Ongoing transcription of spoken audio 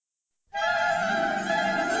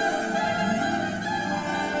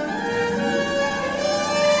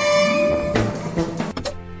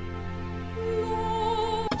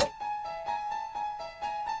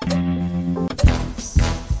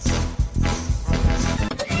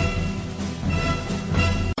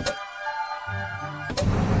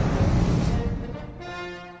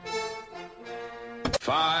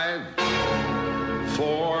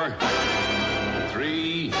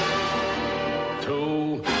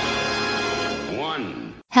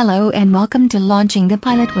Hello and welcome to Launching the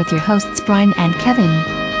Pilot with your hosts Brian and Kevin.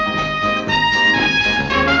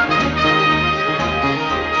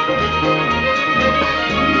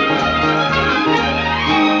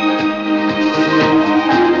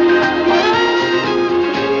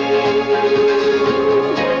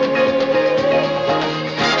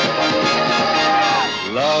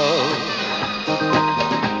 Love,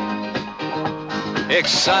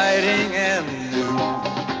 exciting and new.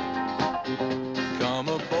 Come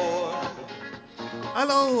aboard.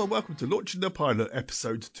 Hello and welcome to Launching the Pilot,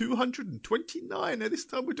 episode 229. And this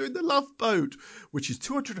time we're doing The Love Boat, which is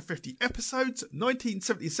 250 episodes,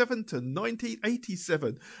 1977 to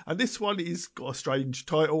 1987. And this one is got a strange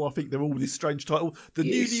title. I think they're all this strange title. The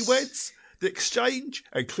Newlyweds, The Exchange,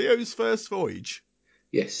 and Cleo's First Voyage.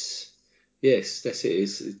 Yes, that's it.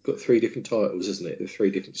 It's got three different titles, isn't it? The three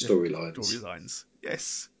different storylines.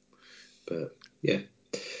 Yes. But yeah.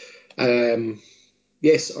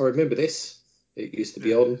 Yes, I remember this. It used to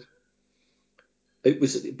be on.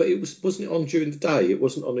 Wasn't it on during the day? It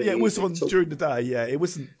wasn't on. It was on during the day. Yeah, it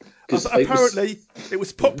wasn't. Apparently, it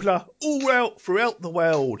was popular all throughout the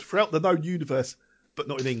world, throughout the known universe, but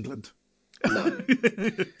not in England. No,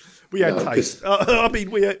 we had taste. I mean,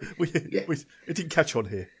 it didn't catch on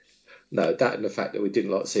here. No, that and the fact that we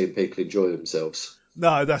didn't like seeing people enjoy themselves.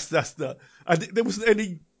 No, that's the. And there wasn't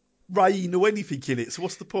any rain or anything in it. So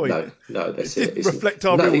what's the point? No, that's it. It didn't reflect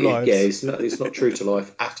our real lives. Yeah, it's not true to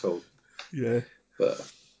life at all. Yeah. But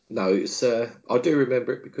no, it's. I do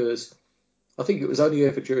remember it because I think it was only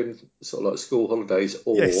ever during sort of like school holidays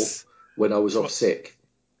or when I was off sick.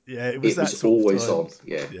 Yeah, it was always on.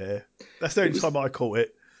 Yeah. That's the only time I caught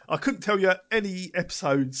it. I couldn't tell you any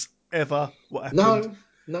episodes ever. What happened?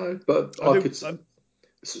 No, but I could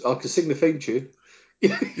sing the theme tune.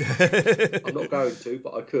 I'm not going to,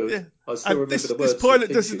 but I could. Yeah. I still remember the words. This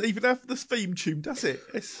pilot doesn't even have the theme tune, does it?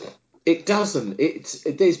 It doesn't.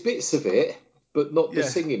 There's bits of it, but not the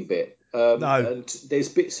singing bit. No. And there's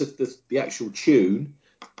bits of the actual tune,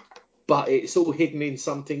 but it's all hidden in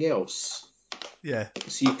something else. Yeah.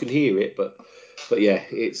 So you can hear it, but yeah,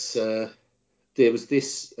 it's there was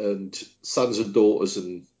this and Sons and Daughters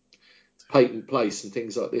and Peyton Place and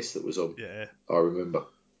things like this that was on. Yeah. I remember.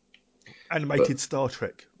 Animated Star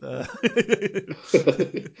Trek. I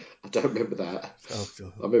don't remember that. Oh,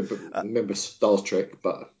 God. I remember Star Trek,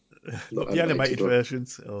 but not the animated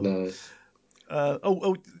versions. No.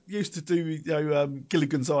 Used to do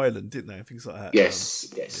Gilligan's Island, didn't they? Things like that.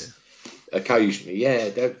 Yes. Yeah. Occasionally,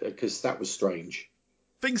 because that was strange.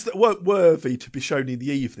 Things that weren't worthy to be shown in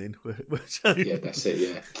the evening were shown. Yeah, that's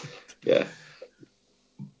it. Yeah.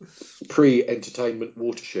 Pre-entertainment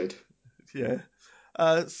watershed. Yeah.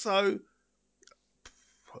 I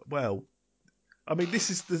mean, this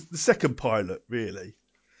is the second pilot, really,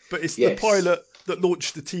 but it's the pilot that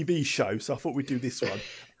launched the TV show. So I thought we'd do this one,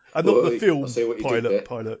 and not the film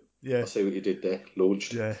pilot. Yeah, I see what you did there.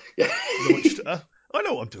 Launched. Yeah. Launched. I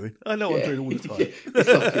know what I'm doing. I know what I'm doing all the time.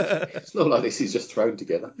 It's not like this is just thrown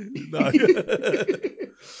together. No.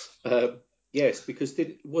 Yes, because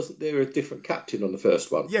wasn't there a different captain on the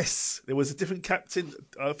first one? Yes, there was a different captain.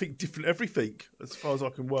 I think different everything, as far as I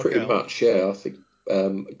can work out. Pretty much, yeah. I think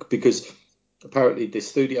because apparently the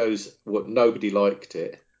studios, nobody liked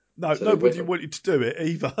it. No, so nobody wanted to do it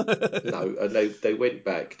either. No, and they went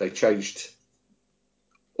back. They changed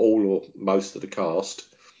all or most of the cast.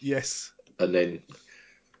 Yes. And then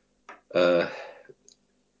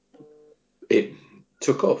it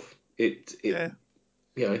took off. It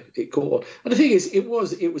caught on. And the thing is, it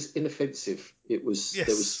was inoffensive. It was. Yes.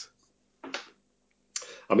 There was.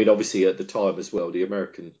 I mean, obviously at the time as well, the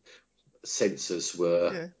American censors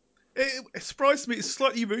were. Yeah. It surprised me. It's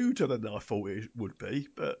slightly ruder than I thought it would be,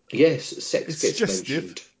 but yes, sex gets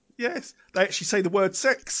mentioned. Yes, they actually say the word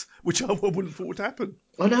sex, which I wouldn't have thought would happen.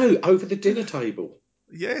 I know, over the dinner table.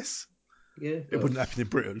 Yes. Yeah. It wouldn't happen in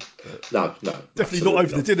Britain. No. Definitely not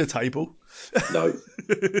over the dinner table. No.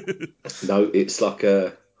 No, it's like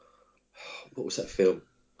what was that film?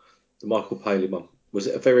 The Michael Palin one. Was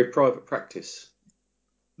it A Very Private Practice?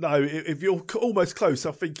 No, if you're almost close,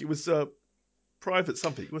 I think it was Private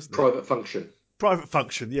something, wasn't it? Private Function. Private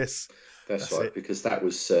Function, yes. That's right, because that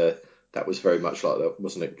was very much like that,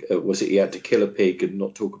 wasn't it? Was it he had to kill a pig and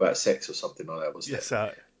not talk about sex or something like that, wasn't it? Yes,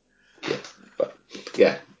 Yeah, but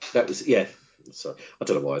that was So I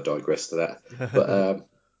don't know why I digressed to that,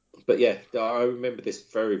 but yeah, I remember this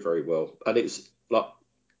very, very well, and it's like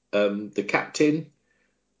the captain,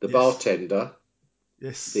 the bartender,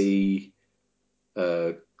 the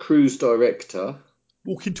cruise director.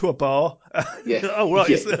 Walk into a bar. Yeah. Oh, right.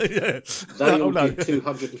 Yeah. They all did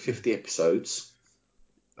 250 episodes.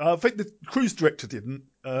 I think the cruise director didn't.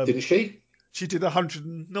 Didn't she? She did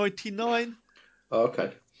 199. Oh,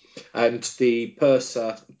 okay. And the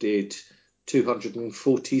purser did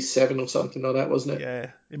 247 or something like that, wasn't it?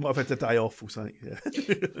 Yeah, he might have had a day off or something. Yeah.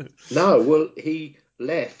 No, well, he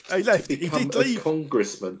left, He left. to He become did a leave.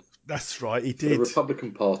 congressman That's right. He for the did.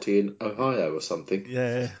 Republican Party in Ohio or something.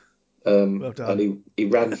 Yeah. Well done. And he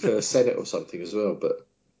ran for Senate or something as well, but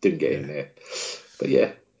didn't get in there. But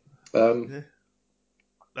yeah. That's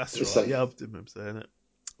let's right. say- Yeah, I remember saying it.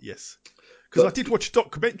 Yes. Because I But- did watch a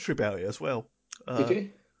documentary about it as well. Did you?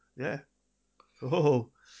 Yeah. Oh, all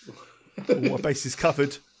my bases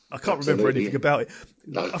covered. I can't remember Absolutely. anything about it.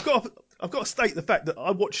 No. I've got to state the fact that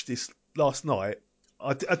I watched this last night.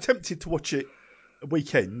 I attempted to watch it a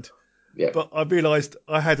weekend, Yeah. but I realised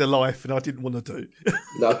I had a life and I didn't want to do.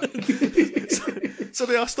 No. So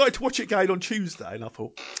then I started to watch it again on Tuesday, and I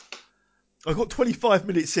thought, I got 25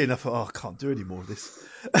 minutes in. I thought, oh, I can't do any more of this.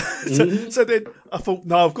 So then I thought,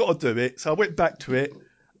 no, I've got to do it. So I went back to it,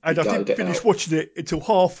 and I gutted didn't it finish out. watching it until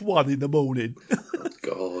 1:30 in the morning.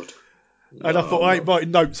 God. And I thought, I ain't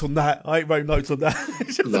writing notes on that. I ain't writing notes on that.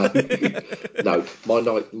 No.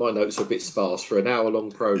 My notes are a bit sparse for an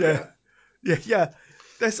hour-long program. Yeah.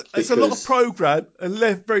 There's a lot of program and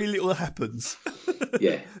very little happens.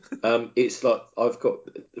 Yeah. It's like I've got,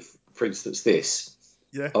 for instance, this.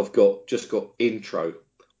 Yeah. I've just got intro,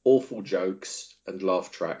 awful jokes, and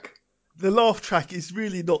laugh track. The laugh track is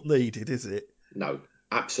really not needed, is it? No,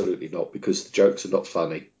 absolutely not, because the jokes are not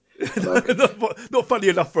funny. Not funny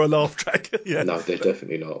enough for a laugh track. Yeah. No, they're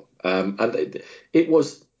definitely not. And it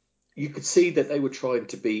was, you could see that they were trying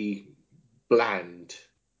to be bland.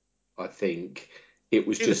 I think it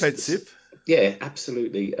was just Inoffensive. Yeah,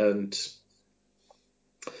 absolutely.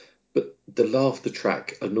 But the laughter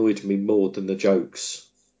track annoyed me more than the jokes.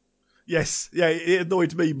 Yes, yeah, it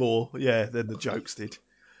annoyed me more, than the jokes did.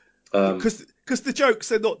 Um, Because the jokes,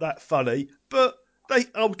 they're not that funny, but I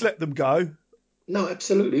would let them go. No,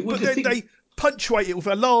 absolutely. Well, But then they punctuate it with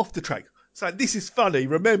a laughter track. So this is funny.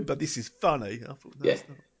 Remember, this is funny. I thought, no, Yeah.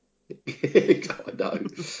 it's not. I know.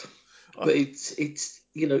 But it's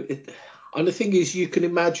and the thing is, you can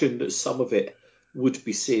imagine that some of it would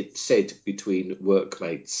be said between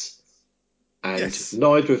workmates, and Yes.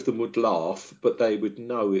 neither of them would laugh, but they would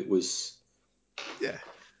know it was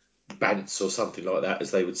bants or something like that,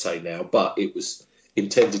 as they would say now. But it was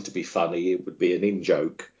intended to be funny. It would be an in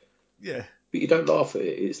joke. Yeah. But you don't laugh at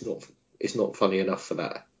it. It's not funny enough for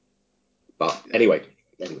that. But anyway.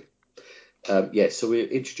 So we're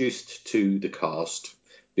introduced to the cast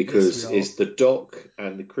because Yes, we are. the doc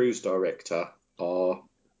and the cruise director are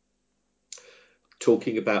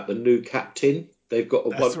talking about the new captain. They've got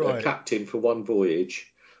a captain for one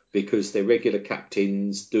voyage because their regular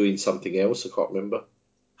captain's doing something else. I can't remember.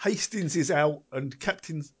 Hastings is out and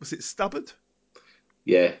Captain, was it Stubbard?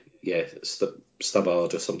 Yeah,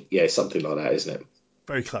 Stubbard or something. Yeah, something like that, isn't it?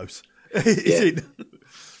 Very close. It's in.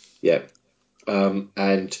 Yeah.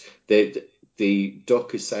 And the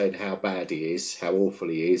doc is saying how bad he is, how awful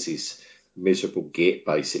he is. He's miserable git,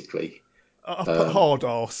 basically. I put hard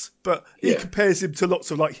ass, but he compares him to lots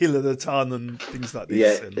of like Hill of the Ton and things like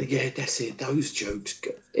this. Yeah, that's it. Those jokes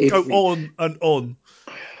Go on and on.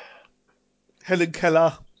 Helen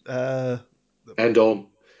Keller. And on.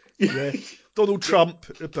 Yeah. Donald Trump.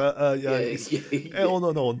 But on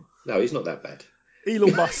and on. No, he's not that bad.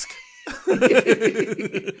 Elon Musk.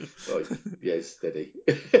 Well, yeah, steady.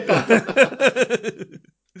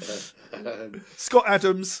 Scott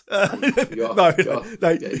Adams.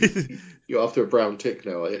 You're after a brown tick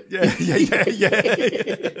now, are you? Yeah.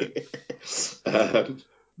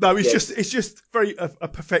 No, it's just very a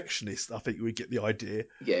perfectionist. I think we get the idea.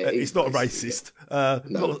 Yeah, he's not a racist.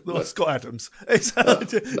 No. Not Scott Adams. It's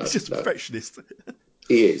just a perfectionist.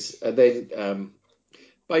 He is, and then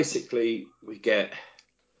basically we get.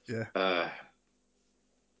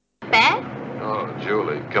 Bad? Oh,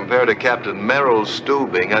 Julie, compared to Captain Merrill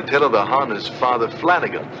Steubing, Attila the Hun is Father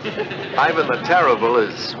Flanagan. Ivan the Terrible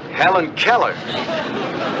is Helen Keller.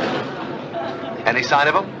 Any sign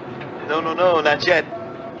of him? No, not yet.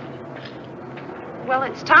 Well,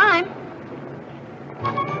 it's time.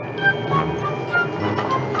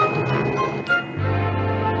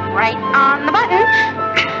 Right on the button.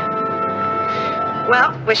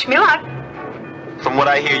 Well, wish me luck. From what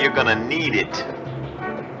I hear, you're gonna need it.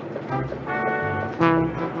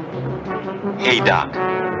 Hey, Doc,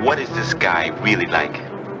 what is this guy really like?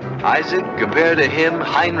 Isaac, compared to him,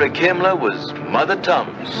 Heinrich Himmler was Mother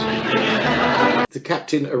Tums. The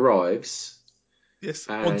captain arrives. Yes,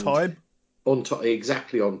 on time.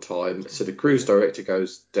 Exactly on time. So the cruise director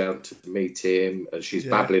goes down to meet him, and she's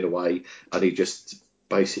babbling away, and he just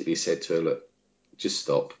basically said to her, "Look, just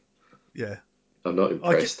stop. Yeah. I'm not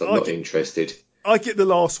impressed. I'm not interested." I get the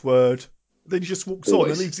last word. Then he just walks on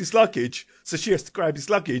Always. and leaves his luggage. So she has to grab his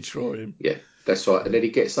luggage for him. Yeah, that's right. And then he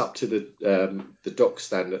gets up to the dock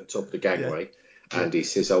stand at the top of the gangway, and he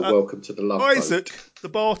says, "Oh, welcome to the Love Boat." Isaac, the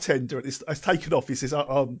bartender, has taken off. He says,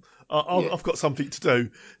 I've got something to do.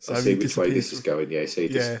 So I see he which way this disappears. is going. Yeah, so he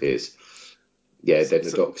disappears. Yeah, then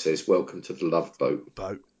the doc says, "Welcome to the Love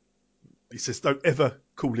Boat." He says, "Don't ever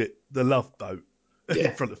call it the Love Boat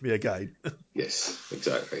in front of me again." Yes,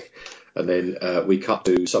 exactly. And then we cut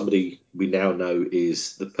to somebody we now know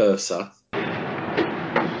is the purser.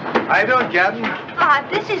 How you doing, Captain?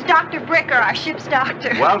 This is Dr. Bricker, our ship's doctor.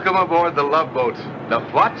 Welcome aboard the Love Boat. The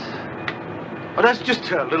what? Oh, that's just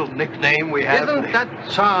a little nickname we have. Isn't that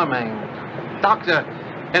charming? Doctor,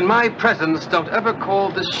 in my presence, don't ever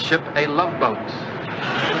call this ship a love boat.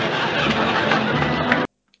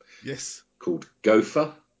 Yes. Called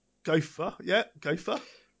Gopher. Gopher, yeah, Gopher.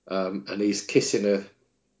 And he's kissing a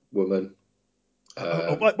woman.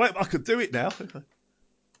 Wait, I could do it now.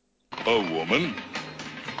 A woman?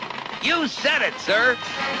 You said it, sir.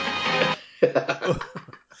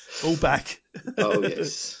 All back. Oh,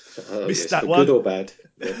 yes. Missed yes. that For one. good or bad,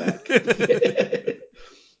 they're back.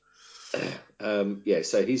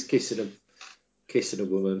 So he's kissing a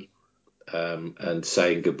woman and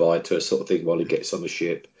saying goodbye to her, sort of thing, while he gets on the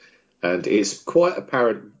ship. And it's quite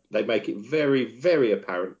apparent, they make it very, very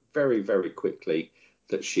apparent, very, very quickly,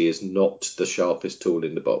 that she is not the sharpest tool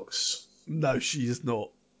in the box. No, she is not.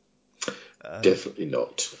 Definitely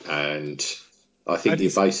not. And I think you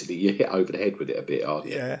hit over the head with it a bit, aren't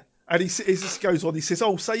you? Yeah. And he just goes on, he says,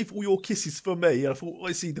 "Oh, save all your kisses for me." And I thought,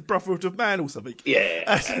 is he the brother of the man or something? Yeah.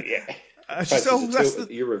 And she says, "Oh, that's the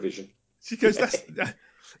Eurovision." She goes, "That's the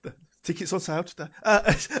tickets on sale today."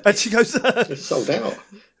 And she goes, "It's sold out."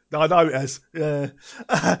 No, I know it has. Yeah.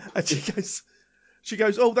 And she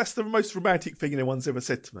goes, "Oh, that's the most romantic thing anyone's ever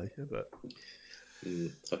said to me." But...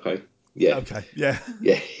 Okay. Yeah. Okay. Yeah.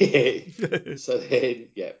 Yeah. So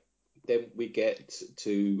then we get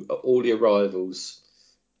to all the arrivals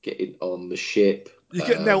getting on the ship. You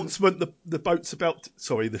get an announcement the boat's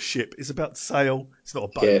the ship is about to sail. It's not a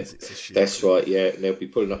boat, it's a ship. That's right, yeah. And they'll be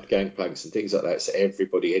pulling up the gangplanks and things like that. So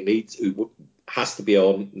everybody who has to be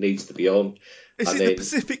on, needs to be on. Is it the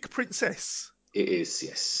Pacific Princess? It is,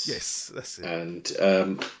 yes. Yes, that's it.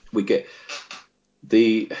 And we get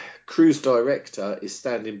the cruise director is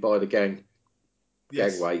standing by the gangway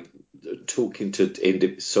talking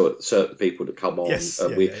to certain people to come on. Yes,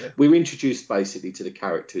 we're introduced basically to the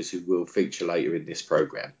characters who will feature later in this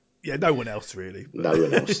programme. Yeah, no one else really. No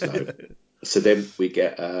one else, no. So then we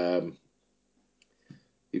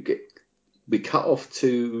cut off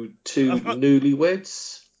to two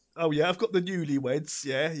newlyweds. Oh yeah, I've got the newlyweds.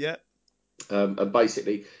 Yeah. And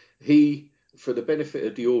basically, he, for the benefit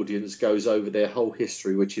of the audience, goes over their whole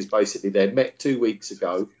history, which is basically they met 2 weeks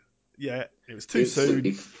ago. Yeah, it was too soon.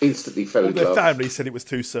 Instantly fell in love. Their family said it was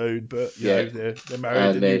too soon, but you know, they're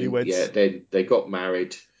married, and newlyweds. Yeah, then they got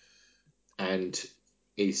married, and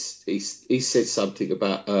he said something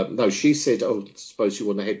about no. She said, "Oh, I suppose you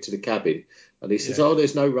want to head to the cabin," and he says, "Oh,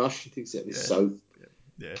 there's no rush." And things like this. So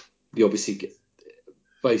you obviously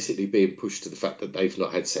basically being pushed to the fact that they've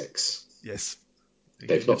not had sex. Yes,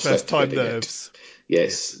 they've not first time together nerves. Yet.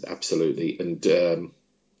 Yes, absolutely, and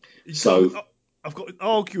I've got an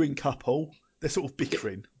arguing couple. They're sort of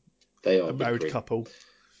bickering. They are a married couple.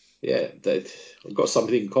 Yeah, I've got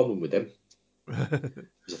something in common with them.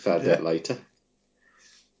 As I found out later.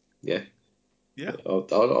 Yeah. Yeah.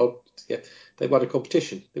 They won a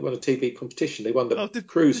competition. They won a TV competition. They won the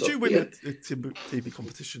cruise. Did you win a TV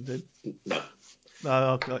competition then? No.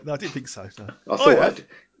 No, I didn't think so. No. I thought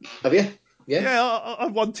have you? Yeah. Yeah, I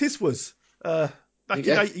won Tiswas back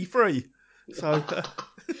in '83. So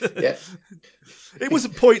yeah, it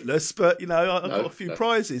wasn't pointless, but I got a few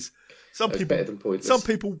prizes. Some people better than pointless. Some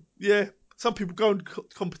people go on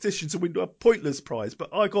competitions and win a pointless prize,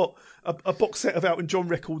 but I got a box set of Elton John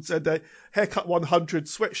records and a Haircut 100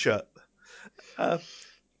 sweatshirt.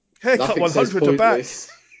 Haircut 100 are back.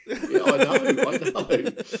 Yeah,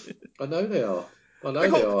 I know they are.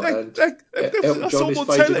 Elton John is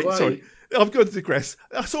faded away. Sorry, I'm going to digress.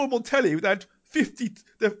 I saw them on telly. They had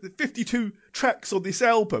 52 tracks on this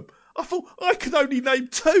album. I thought I can only name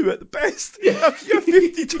 2 at the best. You have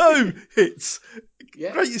 52 hits,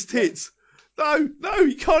 greatest hits. No,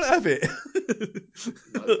 you can't have it.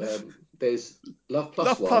 There's Love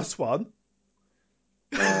Plus One.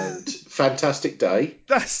 And Fantastic Day.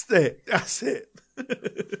 That's it.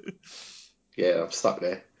 Yeah, I'm stuck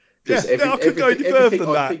there. I could go any further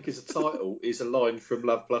than that. I think is a title is a line from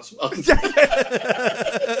Love Plus One.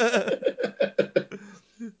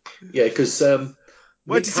 because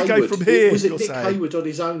Where Nick does he go Hayward, from here? was it You're Nick saying? Hayward on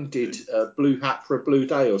his own did Blue Hat for a Blue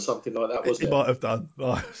Day or something like that, He wasn't it? might have done.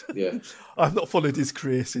 Right. Yeah. I've not followed his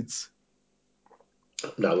career since.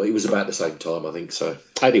 No, it was about the same time, I think so.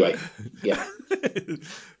 Anyway, yeah.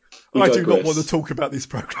 I do not want to talk about this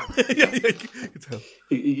program.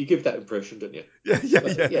 You give that impression, don't you?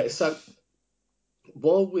 Yeah. So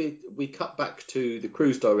while we cut back to the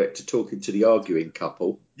cruise director talking to the arguing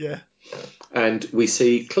couple, and we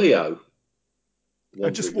see Cleo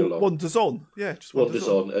just along. wanders on. Yeah, just wanders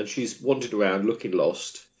on. And she's wandered around looking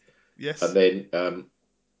lost. Yes. And then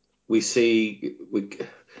we see,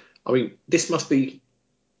 I mean, this must be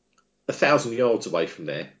 1,000 yards away from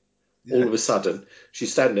there. Yeah. All of a sudden,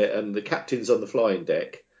 she's standing there, and the captain's on the flying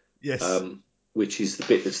deck. Yes. Which is the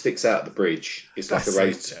bit that sticks out of the bridge. It's like a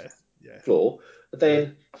raised floor. But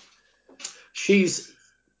then she's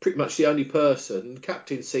pretty much the only person. The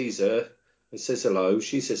captain sees her and says hello.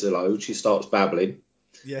 She says hello. She starts babbling.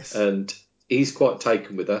 Yes. And he's quite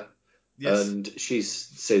taken with her. Yes. And she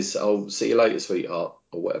says, "I'll see you later, sweetheart,"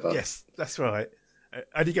 or whatever. Yes, that's right.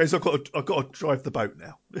 And he goes, I've got to drive the boat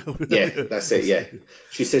now. Yeah, that's it, yeah.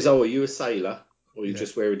 She says, "Oh, are you a sailor? Or are you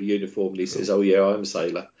just wearing a uniform?" And he says, "Oh, yeah, I'm a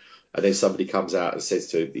sailor." And then somebody comes out and says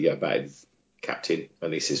to him, about him, Captain,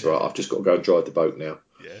 and he says, "Right, I've just got to go and drive the boat now."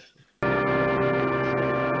 Yeah.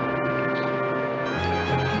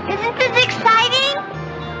 Isn't this exciting?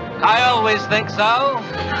 I always think so.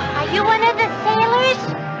 Are you one of the sailors?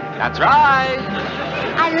 That's right.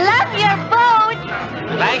 I love your boat.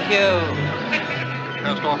 Thank you.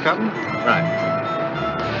 First off, Captain. Right.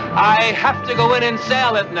 I have to go in and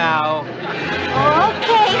sail it now.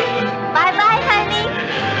 Okay. Bye-bye, honey.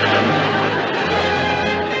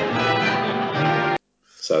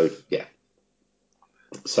 So, yeah.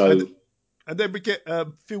 So... And then we get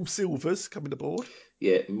Phil Silvers coming aboard.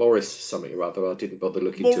 Yeah, Morris something or other. I didn't bother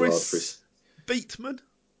looking too hard for his... Beatman?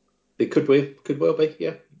 It could well be,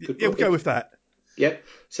 yeah. We'll go with that. Yeah,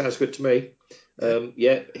 sounds good to me.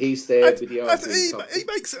 He's there with the arguing couple. He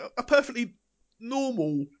makes a perfectly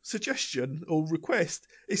normal suggestion or request.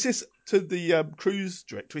 He says to the cruise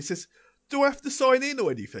director, he says, "Do I have to sign in or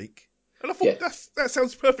anything?" And I thought that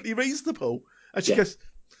sounds perfectly reasonable. And she goes,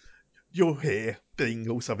 "You're here, Bing,"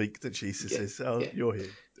 or something. That she says, "You're here."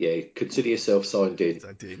 Yeah, consider yourself signed in.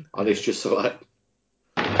 And it's just like...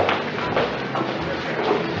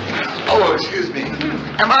 Oh, excuse me.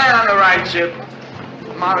 Am I on the right ship?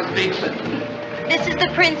 Morris Beekman. This is the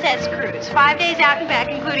Princess Cruise. 5 days out and back,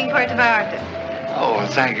 including Puerto Vallarta. Oh,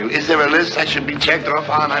 thank you. Is there a list I should be checked off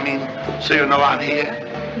on? I mean, so you know I'm here?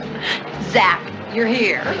 Zap, you're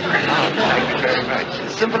here. Oh, thank you very much.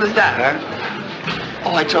 As simple as that, huh?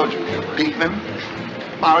 Oh, I told you. Beekman.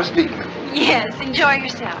 Morris Beekman. Yes, enjoy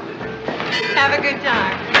yourself. Have a good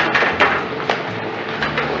time.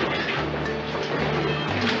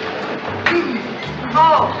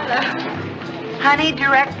 Oh, hello. Honey,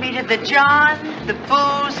 direct me to the John, the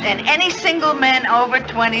booze, and any single men over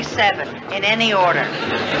 27, in any order.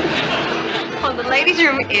 Well, the ladies'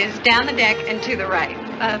 room is down the deck and to the right.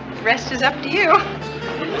 The rest is up to you.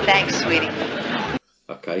 Thanks, sweetie.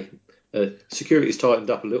 Okay. Security's tightened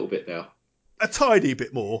up a little bit now. A tiny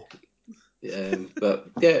bit more. But,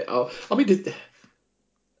 yeah, I mean...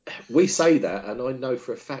 We say that, and I know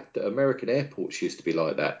for a fact that American airports used to be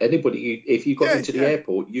like that. If you got into the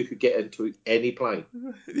airport, you could get into any plane.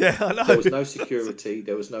 Yeah, I know. There was no security,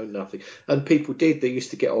 there was no nothing. And people they used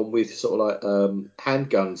to get on with sort of like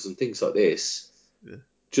handguns and things like this,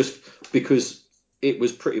 just because it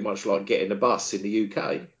was pretty much like getting a bus in the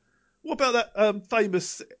UK. What about that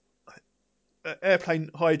famous airplane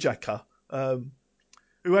hijacker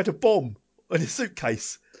who had a bomb in his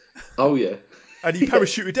suitcase? Oh, yeah. And he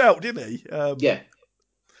parachuted out, didn't he? Yeah.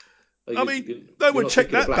 I mean, no one checked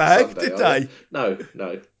that bag, Sunday, did they? No.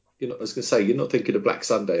 I was going to say, you're not thinking of Black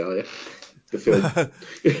Sunday, are you? The film.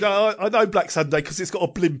 No, I know Black Sunday because it's got a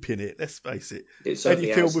blimp in it. Let's face it.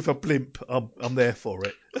 Any film with a blimp, I'm there for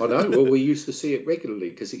it. I know. Well, we used to see it regularly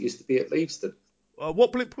because it used to be at Leavesden.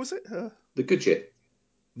 What blimp was it? The Goodyear.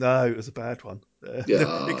 No, it was a bad one.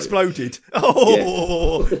 Exploded.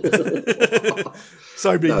 Oh! Yeah.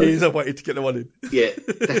 So many years I waited to get the one in. Yeah.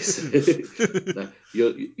 No,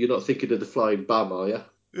 you're not thinking of the Flying Bum, are you?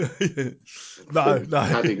 No.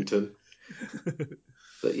 Paddington.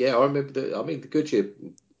 But yeah, I remember the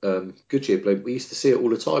Goodyear blimp. We used to see it all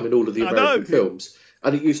the time in all of the American films.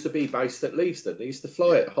 And it used to be based at Leavesden. They used to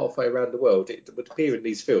fly it halfway around the world. It would appear in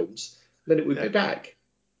these films. Then it would be back.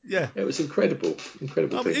 Yeah. It was incredible.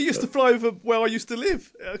 Incredible thing. It used to fly over where I used to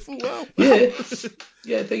live. I thought, wow.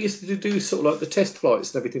 Yeah, they used to do sort of like the test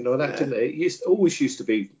flights and everything like that, didn't they? It always used to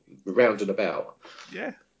be round and about.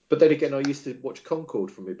 Yeah. But then again, I used to watch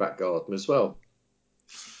Concord from my back garden as well.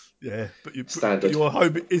 Yeah, but Standard. Your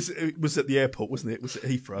home it was at the airport, wasn't it? It was at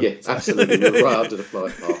Heathrow. Yeah, so. Absolutely. We were right under the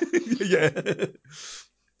flight path. Yeah.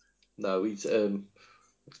 No, he's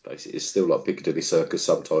basically it's still like Piccadilly Circus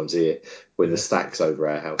sometimes here when the stack's over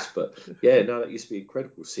our house. But yeah, no, that used to be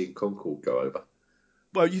incredible seeing Concord go over.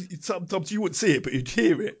 Well, sometimes you wouldn't see it, but you'd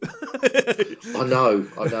hear it. I know.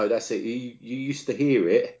 That's it. You used to hear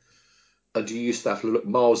it. And you used to have to look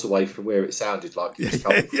miles away from where it sounded like it was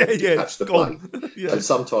coming from to catch the plane. Yeah. And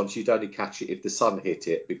sometimes you'd only catch it if the sun hit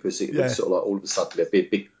it because it would sort of like all of a sudden there'd be a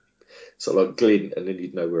big sort of like glint and then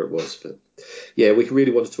you'd know where it was. But yeah, we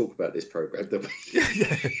really want to talk about this programme, don't we?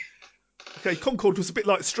 Yeah. Okay, Concord was a bit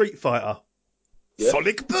like Street Fighter. Yeah.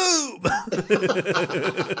 Sonic Boom!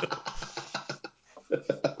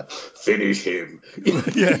 Finish him.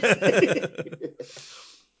 Yeah.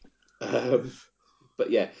 But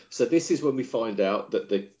yeah, so this is when we find out that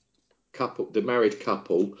the married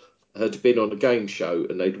couple, had been on a game show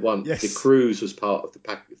and they'd won. Yes. The cruise was part of the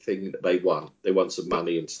thing that they won. They won some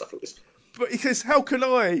money and stuff like this. But he says, how can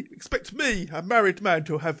I expect me, a married man,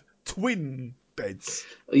 to have twin beds?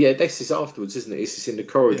 Yeah, this is afterwards, isn't it? This is in the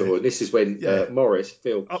corridor, and this is when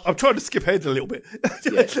Phil. I'm trying to skip ahead a little bit.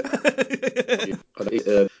 The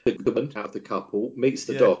woman out of the couple meets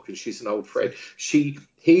the doc, and she's an old friend. He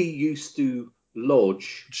used to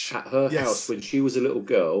lodge at her house when she was a little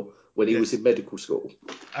girl when he was in medical school,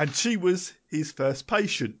 and she was his first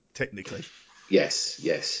patient, technically. Yes.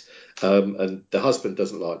 And the husband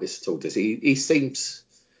doesn't like this at all, does he? He seems.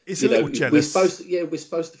 He's a little jealous. We're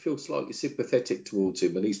supposed to feel slightly sympathetic towards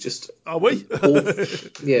him, and he's just. Are we?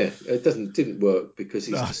 Yeah, it didn't work because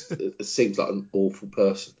he's just. It seems like an awful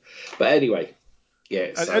person. But anyway,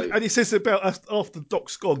 yeah. And he says about after the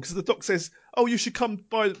doc's gone, because the doc says, "Oh, you should come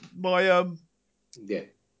by my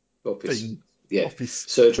office, thing. Office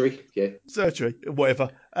surgery, surgery, whatever."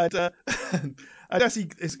 And and as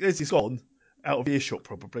he's gone out of earshot,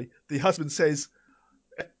 probably the husband says,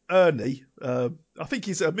 Ernie, I think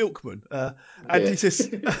he's a milkman, and he says,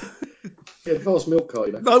 Vast milk car,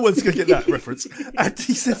 you know. No one's going to get that reference. And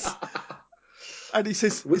he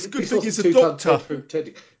says, this good thing is a doctor.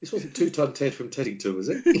 This wasn't 2-Ton Ted from Teddington, was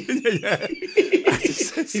it? Yeah.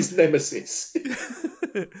 His nemesis.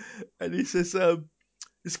 And he says,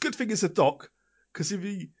 this good thing is a doc, because if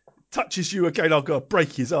he touches you again, I've got to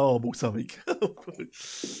break his arm or something.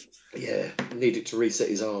 Yeah, needed to reset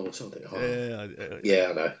his arm or something. Yeah,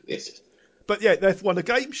 I know. Yes. But yeah, they've won a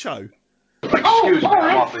game show. Excuse me,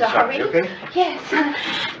 I'm I'm awfully sorry, okay? Yes.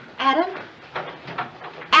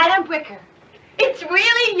 Adam Wicker. It's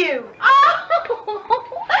really you. Oh!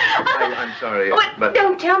 I'm sorry, but...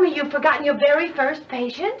 Don't tell me you've forgotten your very first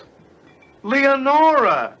patient.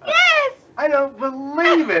 Leonora! Yes! I don't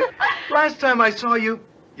believe it. Last time I saw you,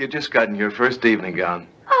 you'd just gotten your first evening gown.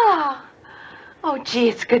 Oh, gee,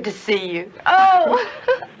 it's good to see you. Oh!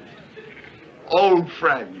 Old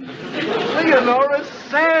friend. Leonora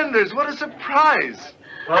Sanders, what a surprise.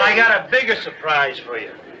 Well, I got a bigger surprise for you.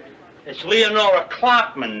 It's Leonora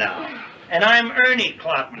Klockman now. And I'm Ernie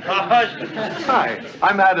Klockman, her husband. Hi,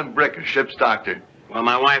 I'm Adam Bricker, ship's doctor. Well,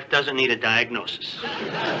 my wife doesn't need a diagnosis.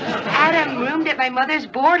 Adam roomed at my mother's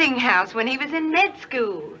boarding house when he was in med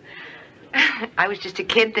school. I was just a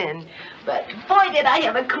kid then, but boy, did I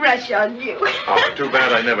have a crush on you. Oh, too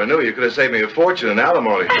bad I never knew. You could have saved me a fortune in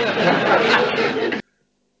alimony.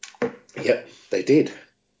 Yep, they did.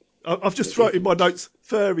 I've just wrote in my notes,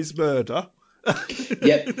 Furry's murder.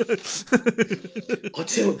 Yep. I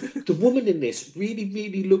tell you, the woman in this really,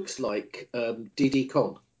 really looks like Diddy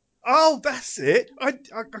Kong. Oh, that's it. I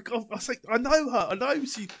know her. I know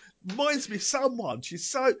she reminds me of someone. She's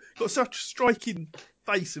got such striking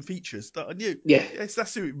face and features that I knew. Yeah. Yes,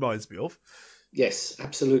 that's who it reminds me of. Yes,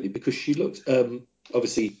 absolutely. Because she looked,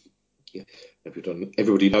 obviously,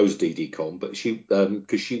 everybody knows Didi Con, but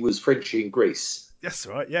because she was Frenchie in Greece. That's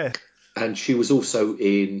right, yeah. And she was also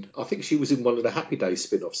I think she was in one of the Happy Days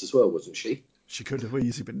spin-offs as well, wasn't she? She could have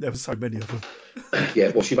easily been. There were so many of them.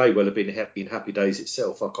 Yeah, well, she may well have been in Happy Days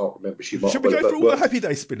itself. I can't remember. Should we go through all the Happy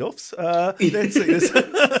Days spin-offs? No,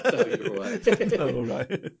 you're all right. Oh, all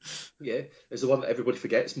right. Yeah, there's the one that everybody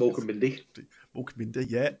forgets, Mork and Mindy. Mork and Mindy,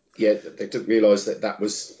 yeah. Yeah, they didn't realise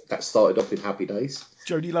that started off in Happy Days.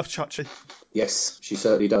 Jodie loves Chachi. Yes, she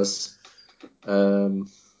certainly does. Didn't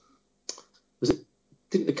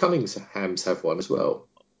the Cunninghams have one as well?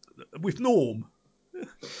 With Norm.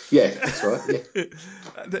 Yeah, that's right. Yeah.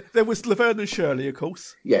 There was Laverne and Shirley, of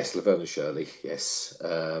course. Yes, Laverne and Shirley. Yes.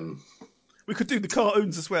 We could do the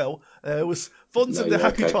cartoons as well. It was Fonz and the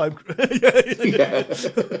Happy Time.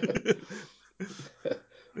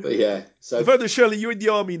 But yeah, so Vernon Shirley, you're in the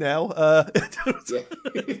army now.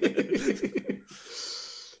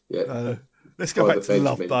 Yeah. Let's go back to the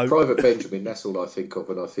Love Boat. Private Benjamin, that's all I think of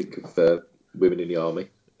when I think of women in the army.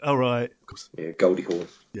 All right. Yeah, Goldie Hawn.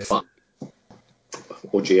 Yes.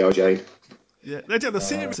 Or G.I. Jane. Yeah, they did a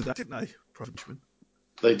series of that, didn't they? Private Benjamin.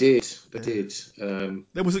 They did. They did.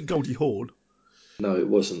 There wasn't Goldie Hawn. No, it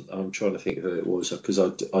wasn't. I'm trying to think who it was because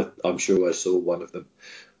I'm sure I saw one of them.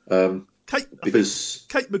 Kate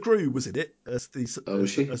McGrew was in it as the. Oh,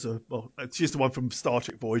 was she? She's the one from Star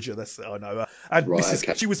Trek Voyager. That's I know her. And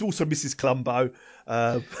right, she was also Mrs. Columbo.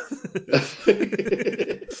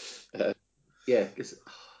 Yeah.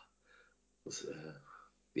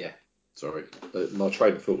 Yeah. Sorry, my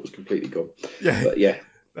train of thought was completely gone. Yeah. But yeah.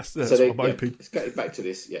 That's what I'm hoping. Let's get back to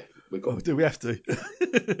this. Yeah, we've got. Oh, do we have to?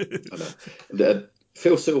 I know.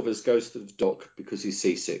 Phil Silvers goes to the doc because he's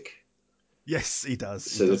seasick. Yes, he does.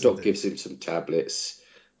 So the doc gives him some tablets,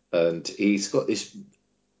 and he's got this.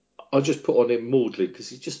 I just put on him Maudley because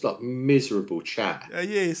he's just like miserable chat.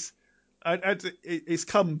 He is, and it's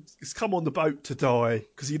come on the boat to die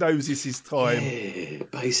because he knows it's his time. Yeah,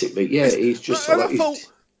 basically, he's just.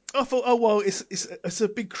 I thought, oh well, it's a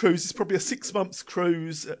big cruise. It's probably a 6 months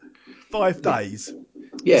cruise, 5 days.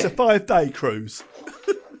 Yeah, it's a 5-day cruise.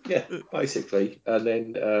 Yeah, basically, and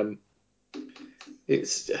then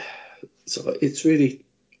it's really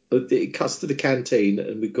it cuts to the canteen,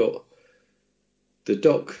 and we've got the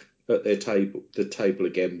doc at the table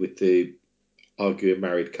again with the arguing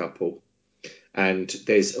married couple, and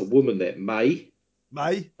there's a woman there, May,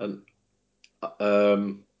 and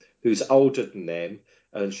who's older than them.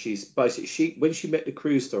 And she's basically when she met the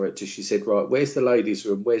cruise director, she said, "Right, where's the ladies'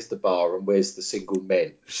 room? Where's the bar? And where's the single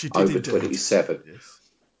men over 27?"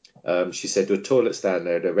 Yes. She said, "The toilet's down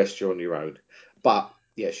there. The rest you're on your own." But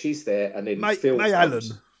yeah, she's there, and then Phil May Allen.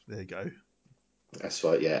 There you go. That's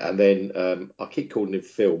right. Yeah, and then I keep calling him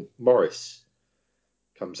Phil. Morris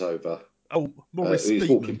comes over. Oh, Morris. He's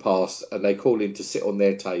walking past, and they call him to sit on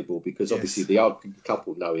their table because obviously the arguing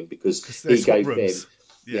couple know him because he gave them.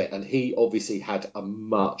 Yeah, and he obviously had a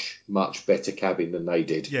much, much better cabin than they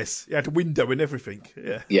did. Yes, he had a window and everything.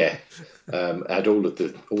 Yeah. Yeah, had all of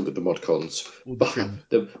the mod cons. But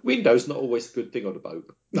the window's not always a good thing on a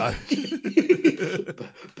boat. No.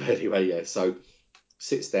 but anyway, yeah. So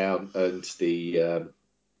sits down, and the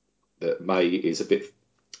May is a bit.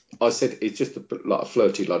 I said it's just like a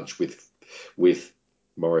flirty lunch with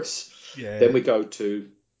Morris. Yeah. Then we go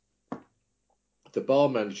to the bar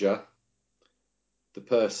manager, the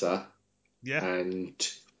purser, and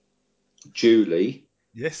Julie,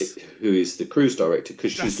 who is the cruise director,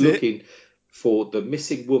 because she's looking for the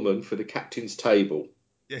missing woman for the captain's table.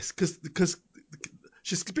 Yes, because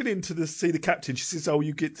she's been in to see the captain. She says, "Oh,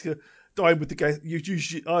 you get to dine with the guests.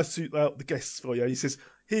 I suit out the guests for you." He says,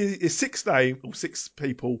 "Here is 6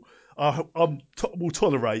 people will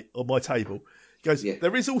tolerate on my table." He goes,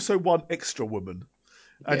 "There is also one extra woman,"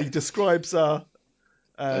 and he describes her.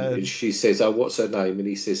 And she says, "Oh, what's her name?" And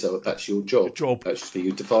he says, "Oh, that's your job. That's for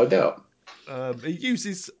you to find out." He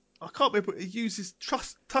uses, I can't remember, he uses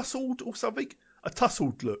tussled or something? A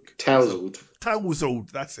tussled look. Tousled,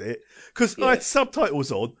 that's it. Because I had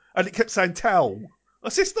subtitles on and it kept saying towel. I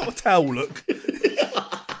said, it's not a towel look.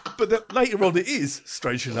 But later on it is,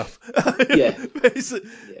 strange enough. That's it.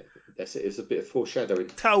 It's a bit of foreshadowing.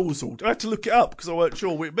 Tousled. I had to look it up because I weren't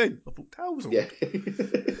sure what it meant. I thought, tousled. Yeah.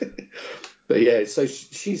 But yeah, so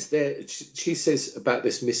she's there. She says about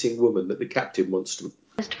this missing woman that the captain wants to.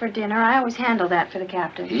 Just for dinner, I always handle that for the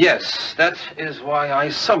captain. Yes, that is why I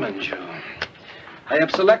summoned you. I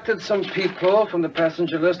have selected some people from the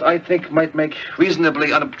passenger list I think might make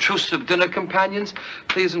reasonably unobtrusive dinner companions.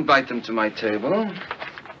 Please invite them to my table.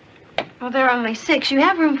 Well, there are only 6. You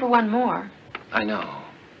have room for one more. I know.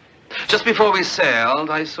 Just before we sailed,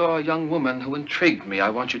 I saw a young woman who intrigued me. I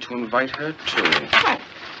want you to invite her too.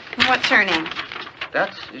 What's her name?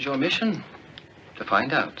 That is your mission, to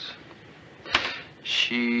find out.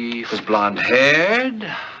 She was blonde-haired,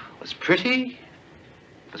 was pretty,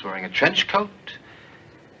 was wearing a trench coat,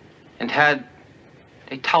 and had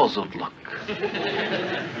a tousled look.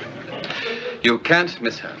 You can't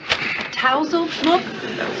miss her. Tousled look?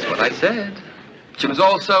 That's what I said. She was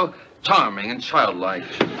also charming and childlike.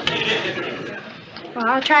 Well,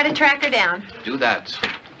 I'll try to track her down. Do that.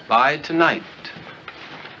 By tonight.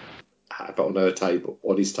 Have it on her table,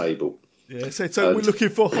 on his table. Yeah, so we're looking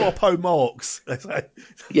for Harpo Marx.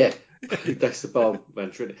 Yeah, that's the bar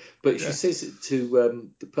manager, isn't it? But she says it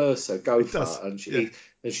to the purser, Gopher, and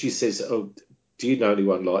she says, "Oh, do you know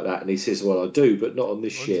anyone like that?" And he says, "Well, I do, but not on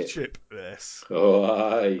this ship." Yes. Oh,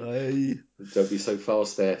 aye. Don't be so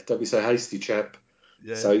fast there. Don't be so hasty, chap.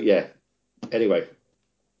 Yeah. So yeah. Anyway,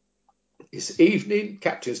 it's evening,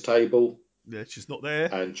 captain's table. Yeah, she's not there.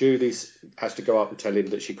 And Julie has to go up and tell him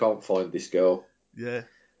that she can't find this girl. Yeah.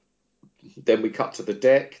 Then we cut to the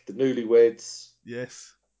deck, the newlyweds.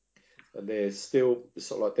 Yes. And they're still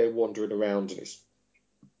sort of like they're wandering around and it's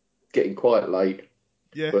getting quite late.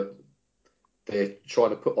 Yeah. But they're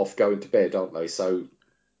trying to put off going to bed, aren't they? So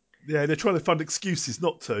yeah, they're trying to find excuses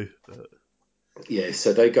not to. Yeah,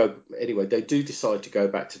 so they go anyway. They do decide to go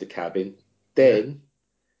back to the cabin. Then,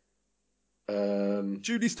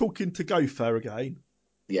 Julie's talking to Gopher again.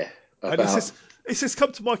 Yeah, and it says,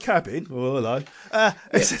 "Come to my cabin." Oh, hello.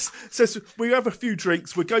 It says we have a few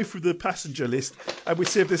drinks. We go through the passenger list and we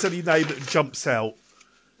see if there's any name that jumps out.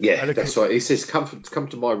 Yeah, that's right. He says, "Come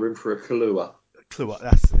to my room for a Kahlua." Kahlua,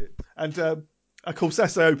 that's it. And of course,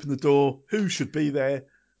 as they open the door, who should be there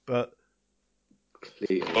but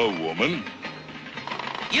a woman.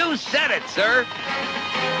 You said it, sir.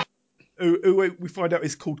 Who we find out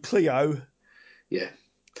is called Cleo. Yeah.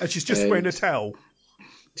 And she's just wearing a towel.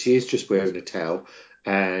 She is just wearing a towel.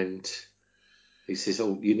 And he says,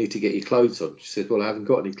 "Oh, you need to get your clothes on." She says, "Well, I haven't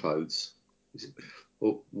got any clothes." He said,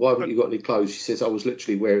 "Well, why haven't you got any clothes?" She says, "I was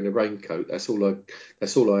literally wearing a raincoat. That's all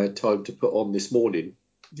I had time to put on this morning."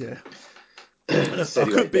 Yeah. So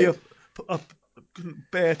I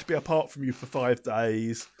couldn't bear to be apart from you for 5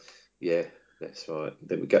 days. Yeah, that's right.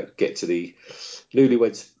 Then we get to the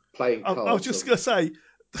newlyweds playing cards. I was just going to say,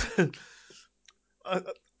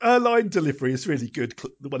 her line delivery is really good,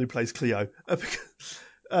 the one who plays Cleo.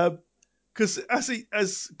 Because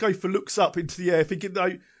as Gopher looks up into the air, thinking,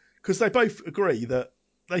 because they both agree that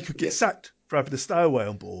they could get sacked for having a stowaway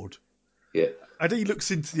on board. Yeah. And he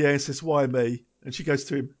looks into the air and says, "Why me?" And she goes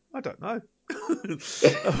to him, "I don't know."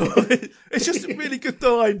 It's just a really good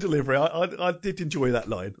line delivery. I did enjoy that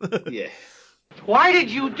line. Yeah. Why did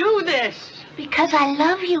you do this? Because I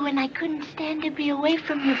love you and I couldn't stand to be away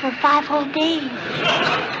from you for 5 whole days.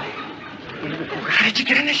 How did you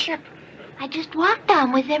get in the ship? I just walked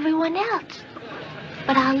on with everyone else.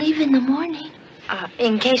 But I'll leave in the morning.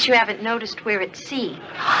 In case you haven't noticed, we're at sea.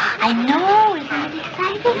 I know. Isn't it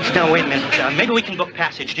exciting? Now, wait a minute. Maybe we can book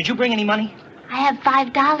passage. Did you bring any money? I have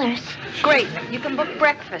 $5. Great. You can book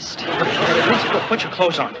breakfast. Please put your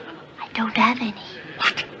clothes on. I don't have any.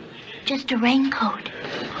 What? Just a raincoat.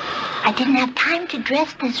 I didn't have time to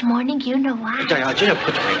dress this morning. You know why. Gina,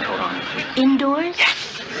 put the raincoat on. Indoors?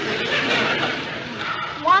 Yes.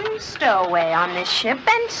 One stowaway on this ship,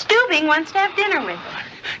 and Stubing wants to have dinner with her.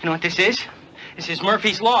 You know what this is? This is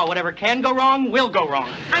Murphy's Law. Whatever can go wrong, will go wrong.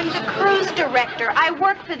 I'm the cruise director. I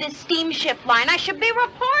work for this steamship line. I should be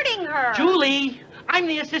reporting her. Julie, I'm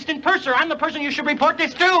the assistant purser. I'm the person you should report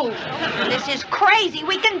this to. This is crazy.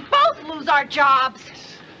 We can both lose our jobs.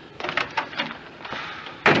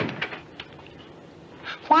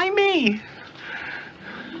 Why me?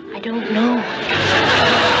 I don't know.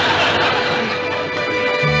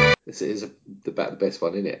 This is about the best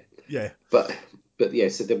one, isn't it? Yeah. But yeah,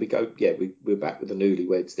 so then we go. Yeah, we're back with the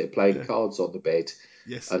newlyweds. They're playing cards on the bed.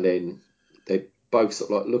 Yes. And then they both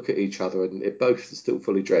sort of like look at each other, and they're both still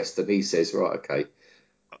fully dressed. And he says, "Right, okay,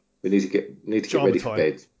 we need to get ready for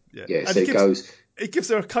bed." Yeah. So he goes. He gives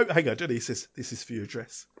her a coat hanger, doesn't he? He says, "This is for your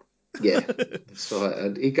dress." Yeah, that's right.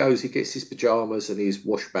 And he gets his pajamas and his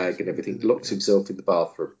wash bag and everything, locks himself in the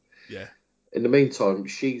bathroom. Yeah. In the meantime,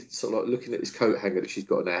 she's sort of like looking at this coat hanger that she's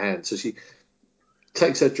got in her hand. So she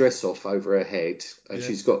takes her dress off over her head, and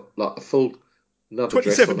she's got like a full another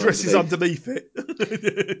 27 dress dresses underneath it.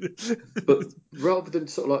 But rather than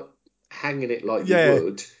sort of like hanging it like you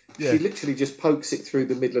would, she literally just pokes it through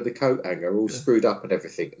the middle of the coat hanger, all screwed up and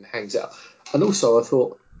everything, and hangs it up. And also, I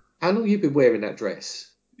thought, how long have you been wearing that dress?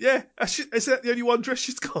 Yeah, is that the only one dress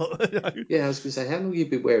she's got? Yeah, I was going to say, how long have you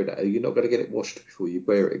been wearing that? You're not going to get it washed before you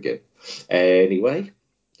wear it again. Anyway.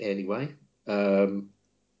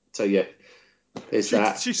 So yeah, there's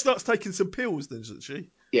that. She starts taking some pills, then, doesn't she?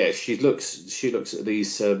 Yeah, she looks at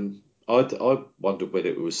these. I wondered whether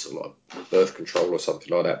it was sort of like birth control or something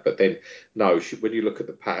like that. But then no, when you look at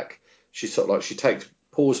the pack, she sort of like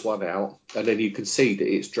pours one out, and then you can see that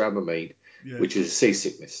it's Dramamine, which is a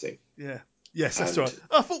seasickness thing. Yeah. Yes, that's right.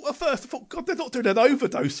 I thought, God, they're not doing an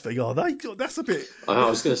overdose thing, are they? God, that's a bit. I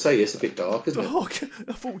was going to say it's a bit dark, isn't it?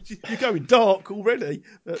 I thought you're going dark already.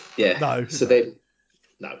 Yeah. No. So then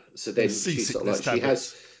she sort of like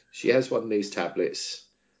she has one of these tablets,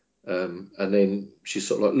 and then she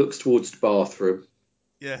sort of like looks towards the bathroom.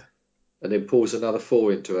 Yeah. And then pours another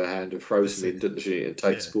 4 into her hand and throws them in, doesn't she? And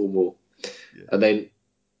takes 4 more. Yeah. And then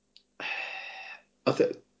I was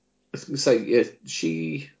going to say,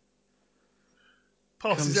 she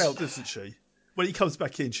passes out, doesn't she? when he comes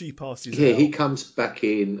back in, she passes Yeah, out. he comes back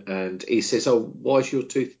in and he says, "Oh, why's your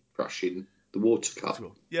toothbrush in the water cup?"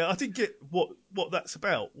 Yeah, I didn't get what that's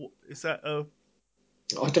about. Is that I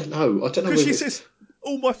don't know. Because she says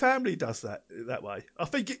all my family does that way. I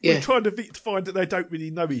think we're trying to find that they don't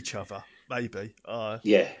really know each other. Maybe.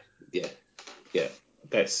 Yeah.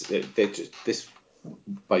 That's this.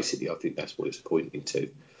 Basically, I think that's what it's pointing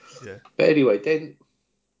to. Yeah. But anyway, then,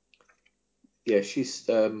 she's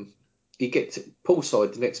he gets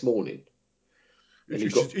poolside the next morning. He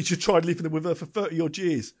should try living with her for 30 odd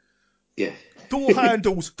years. Yeah. Door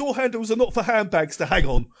handles are not for handbags to hang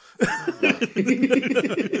on.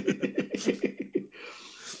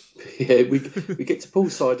 Yeah, we get to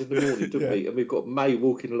poolside in the morning, don't we? And we've got May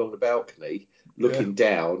walking along the balcony, looking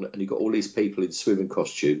down, and you've got all these people in swimming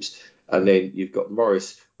costumes, and then you've got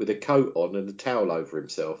Morris with a coat on and a towel over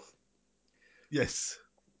himself. Yes.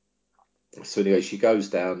 So anyway, she goes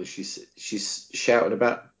down and she's shouting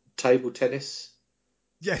about table tennis.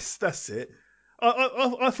 Yes, that's it.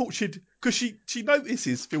 I thought because she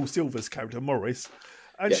notices Phil Silver's character Morris,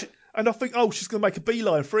 and I think she's going to make a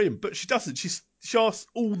beeline for him, but she doesn't. She asks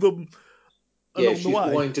all them along the way.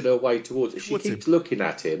 She's winding her way towards it. She keeps looking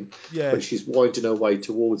at him, but she's winding her way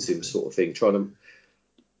towards him, sort of thing, trying to.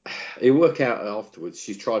 You work out afterwards.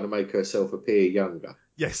 She's trying to make herself appear younger.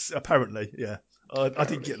 Yes, apparently, yeah. I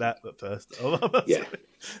didn't get that at first.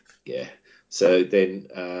 Yeah. So then.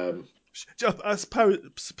 I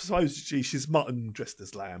suppose she's mutton dressed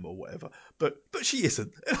as lamb or whatever, but she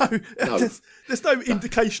isn't. No. There's no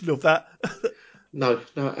indication of that. No,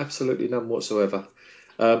 absolutely none whatsoever.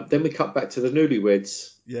 Then we cut back to the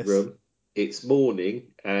newlyweds room. It's morning,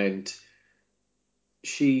 and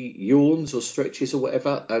she yawns or stretches or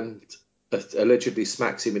whatever, and allegedly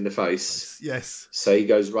smacks him in the face. Yes. So he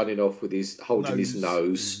goes running off with holding his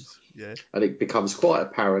nose. Yeah. And it becomes quite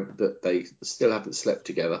apparent that they still haven't slept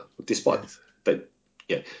together, despite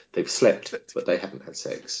they've slept, but they haven't had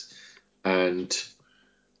sex. And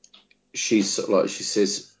she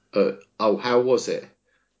says, "Oh, how was it?"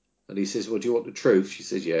 And he says, "Well, do you want the truth?" She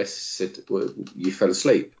says, "Yes." He said, "Well, you fell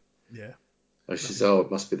asleep." Yeah. And she says, "Oh, it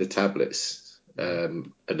must be the tablets."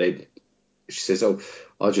 And then she says, "Oh,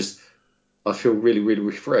 I feel really, really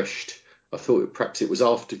refreshed. I thought perhaps it was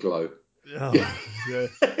Afterglow." Oh, yeah.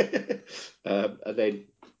 And then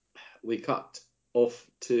we cut off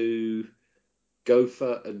to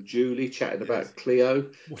Gopher and Julie chatting about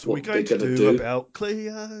Cleo. What are we going to do about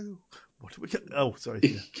Cleo? What are we going? Oh,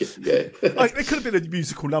 sorry. Yeah. There could have been a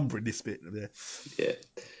musical number in this bit. Yeah.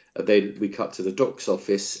 And then we cut to the doc's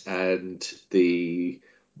office, and the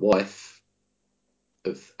wife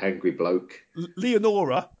of Angry Bloke,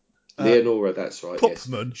 Leonora, that's right.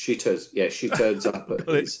 Popman. Yes. She turns up at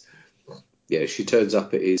his. Yeah, she turns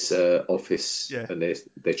up at his office, and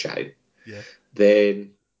they're chatting. Yeah.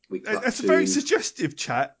 Then we cut That's a very suggestive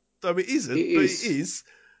chat, though it isn't. It is.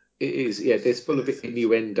 It is. Yeah, there's full of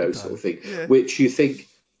innuendo sort of thing, which you think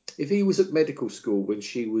if he was at medical school when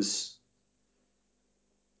she was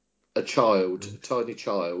a tiny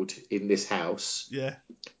child in this house,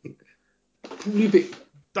 probably a bit.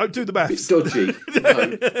 Don't do the maths. Bit dodgy. No,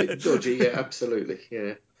 bit dodgy. Yeah, absolutely.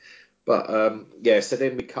 Yeah. But so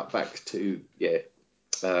then we cut back to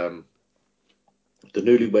the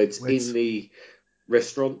newlyweds in the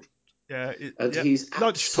restaurant. Yeah, he's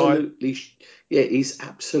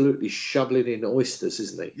absolutely shoveling in oysters,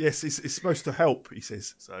 isn't he? Yes, it's supposed to help. He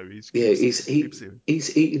says so. He's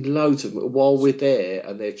eating loads of them while we're there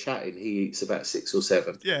and they're chatting. He eats about 6 or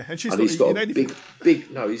 7. Yeah, and she's he's got a anything.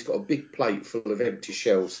 he's got a big plate full of empty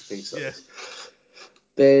shells and things like this.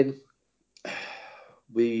 Then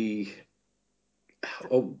we've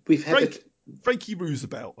had Frankie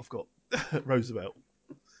Roosevelt. I've got Roosevelt.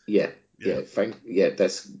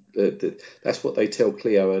 That's what they tell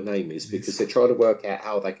Cleo her name is, because they're trying to work out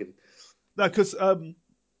how they can. No, because the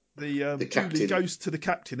Julie goes to the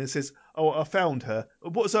captain and says, "Oh, I found her.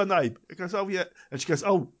 What's her name?" He goes, "Oh yeah," and she goes,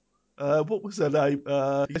 "Oh, what was her name?"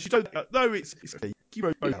 She don't. No, it's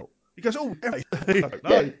Roosevelt. He goes, "Oh,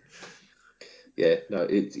 no."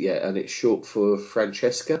 And it's short for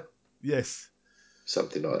Francesca. Yes.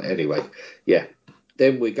 Something like that. Anyway,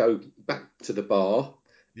 Then we go back to the bar,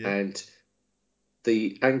 and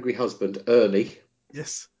the angry husband, Ernie,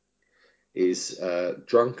 is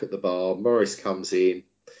drunk at the bar. Morris comes in,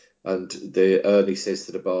 and Ernie says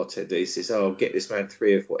to the bartender, he says, "Oh, get this man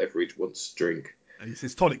 3 of whatever he wants to drink." And he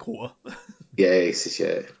says, "Tonic water." He says,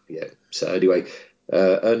 yeah. So anyway,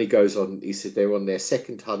 Ernie goes on. He said they're on their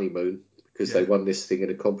second honeymoon because they won this thing in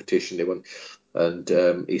a competition. They won,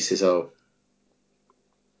 and he says, "Oh,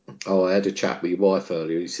 I had a chat with your wife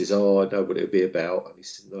earlier." He says, "Oh, I know what it'll be about." And he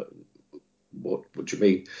said, "No, what do you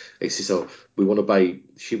mean? He says, oh, we want a baby.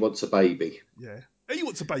 She wants a baby. Yeah. He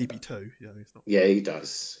wants a baby too. It's not... Yeah, he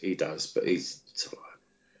does. But he's sort of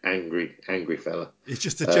angry fella. He's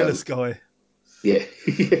just a jealous guy. Yeah.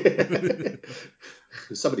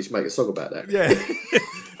 Somebody should make a song about that. Yeah.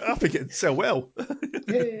 I think it'd sell well.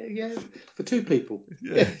 Yeah. For two people.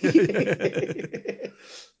 Yeah.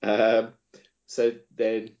 So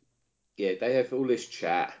then, they have all this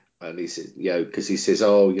chat, and he says, because he says,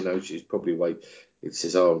 oh, she's probably away. He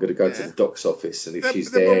says, oh, I'm going to go to the doc's office, and if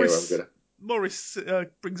she's there, I'm going to. Morris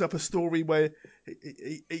brings up a story where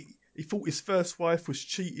he thought his first wife was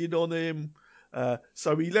cheating on him,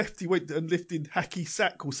 so he left. He went and lived in Hacky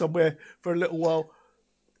Sack or somewhere for a little while.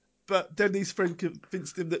 But then his friend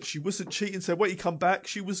convinced him that she wasn't cheating. So when he come back,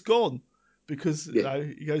 she was gone. Because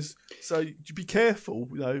he goes, so you be careful,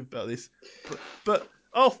 about this. But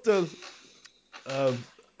after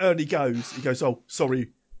Ernie goes, he goes, oh, sorry,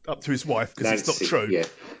 up to his wife because it's not true.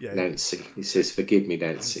 Yeah, Nancy. He says, forgive me,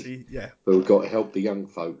 Nancy. Yeah. But we've got to help the young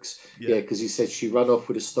folks. Yeah, because he said she run off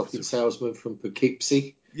with a stocking salesman from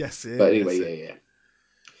Poughkeepsie. Yes, yeah. But anyway,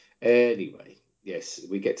 Anyway, yes,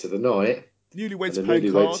 we get to the night. Newlyweds are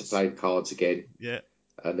playing cards again. Yeah.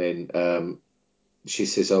 And then she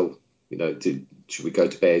says, oh, should we go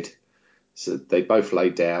to bed? So they both lay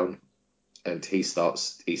down, and he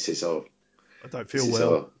says, oh, I don't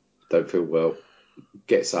feel well.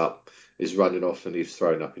 Gets up, is running off, and he's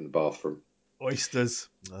thrown up in the bathroom. Oysters.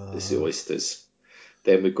 This is oysters.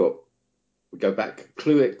 Then we go back.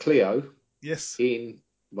 Cleo. Yes. In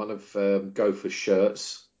one of Gopher's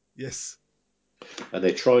shirts. Yes. And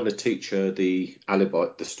they're trying to teach her the alibi,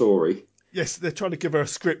 the story. Yes, they're trying to give her a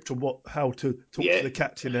script on how to talk to the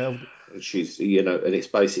captain now. And she's, and it's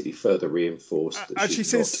basically further reinforced that she's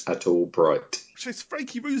says, not at all bright. She says,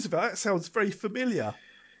 Frankie Roosevelt, that sounds very familiar.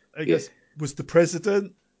 And he goes, was the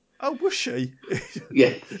president? Oh, was she?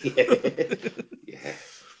 Yeah.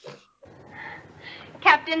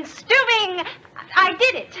 Captain Stubing, I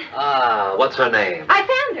did it. Ah, what's her name? I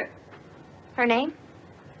found her. Her name?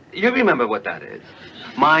 You remember what that is.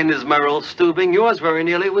 Mine is Merrill Stubing. Yours very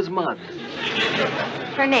nearly was Mud.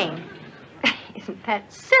 Her name? Isn't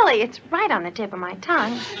that silly? It's right on the tip of my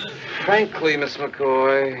tongue. Frankly, Miss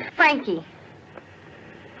McCoy. Frankie.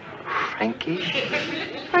 Frankie?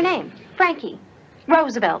 Her name, Frankie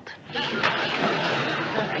Roosevelt.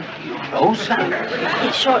 Frankie Roosevelt?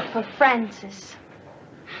 It's short for Francis.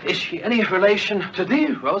 Is she any relation to the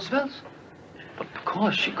Roosevelts? But of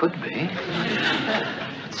course she could be.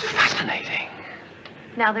 It's fascinating.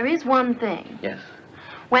 Now, there is one thing. Yes.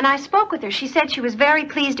 When I spoke with her, she said she was very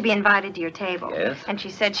pleased to be invited to your table. Yes. And she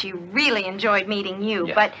said she really enjoyed meeting you,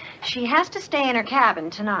 yes. But she has to stay in her cabin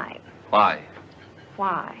tonight. Why?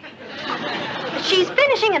 Why? She's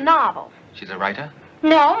finishing a novel. She's a writer?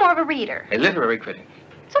 No, more of a reader. A literary critic?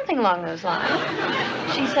 Something along those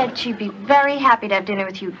lines. She said she'd be very happy to have dinner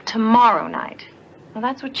with you tomorrow night. Well,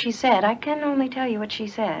 that's what she said. I can only tell you what she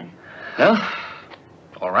said. Well,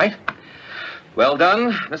 all right. Well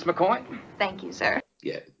done, Miss McCoy. Thank you, sir.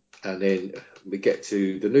 Yeah. And then we get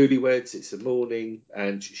to the newlyweds. It's the morning,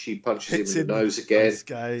 and she punches him in the nose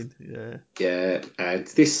again. Yeah. And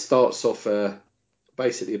this starts off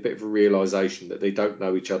basically a bit of a realisation that they don't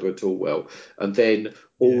know each other at all well. And then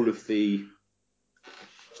all of the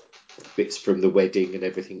bits from the wedding and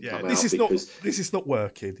everything come out because this is not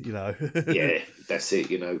working, Yeah, that's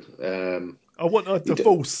it, I want a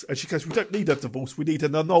divorce, and she goes, we don't need a divorce, we need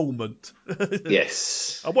an annulment.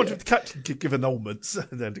 Yes. I wonder if the captain could give annulments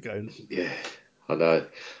and then to go. Yeah, I know.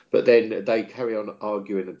 But then they carry on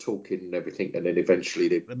arguing and talking and everything, and then eventually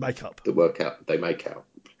they make up. They work out. They make out.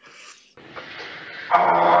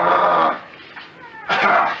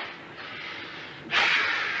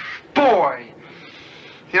 Boy!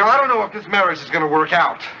 I don't know if this marriage is going to work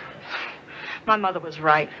out. My mother was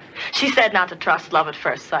right. She said not to trust love at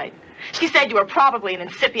first sight. She said you were probably an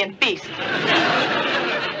incipient beast.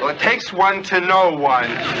 Well, it takes one to know one.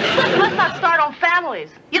 Let's not start on families.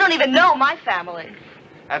 You don't even know my family.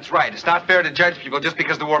 That's right. It's not fair to judge people just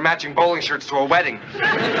because they wore matching bowling shirts to a wedding.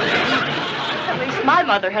 At least my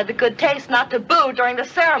mother had the good taste not to boo during the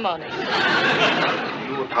ceremony.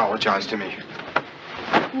 You apologize to me.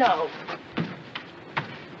 No.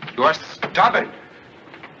 You're stubborn.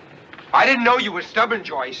 I didn't know you were stubborn,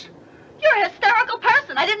 Joyce. You're a hysterical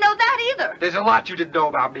person. I didn't know that either. There's a lot you didn't know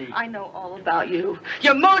about me. I know all about you.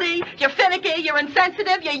 You're moody, you're finicky, you're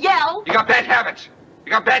insensitive, you yell. You got bad habits.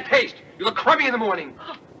 You got bad taste. You look crummy in the morning.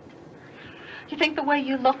 You think the way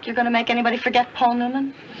you look, you're going to make anybody forget Paul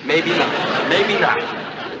Newman? Maybe not. Maybe not.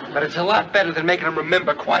 But it's a lot better than making them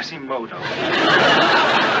remember Quasimodo.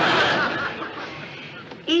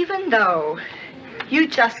 Even though you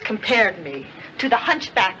just compared me to the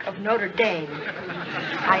Hunchback of Notre Dame,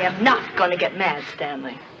 I am not going to get mad,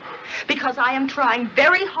 Stanley. Because I am trying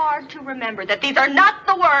very hard to remember that these are not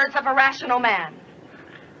the words of a rational man.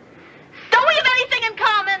 Don't we have anything in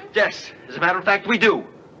common? Yes, as a matter of fact, we do.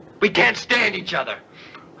 We can't stand each other.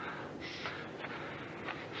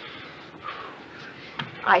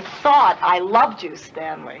 I thought I loved you,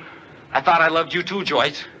 Stanley. I thought I loved you too,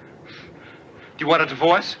 Joyce. Do you want a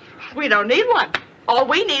divorce? We don't need one. All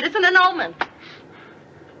we need is an annulment.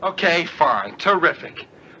 Okay, fine. Terrific.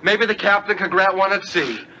 Maybe the captain could grant one at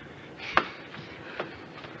sea.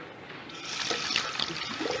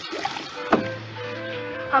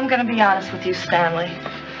 I'm going to be honest with you, Stanley.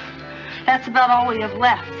 That's about all we have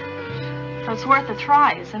left. So it's worth a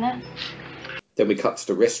try, isn't it? Then we cut to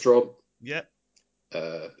the restaurant. Yeah.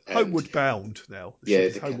 And Homeward Bound now. The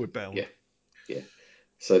ship is Homeward Bound. Yeah.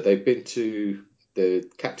 So they've been to the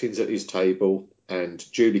captain's at his table, and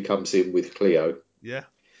Julie comes in with Cleo. Yeah.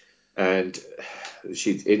 And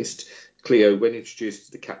Cleo, when introduced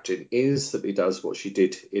to the captain, instantly does what she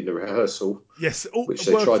did in the rehearsal. Yes, which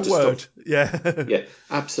they word tried for to word. stop. Yeah. Yeah,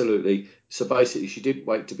 absolutely. So basically, she didn't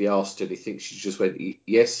wait to be asked anything. She just went,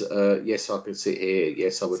 yes, I can sit here.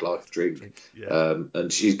 Yes, I would like a drink. Yeah.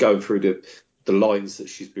 And she's going through the lines that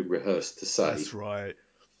she's been rehearsed to say. That's right.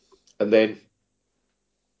 And then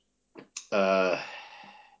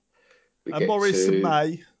we get Morris to and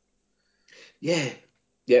May.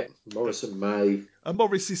 Yeah, Morris and May. And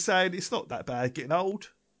Morris is saying it's not that bad getting old.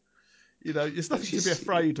 You know, there's nothing to be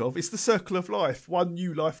afraid of. It's the circle of life. One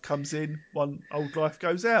new life comes in, one old life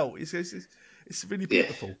goes out. It's really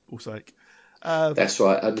beautiful. Also, that's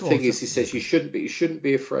right. And the thing is, he says you shouldn't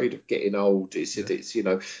be afraid of getting old. He said it's and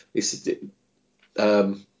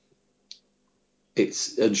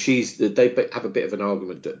they have a bit of an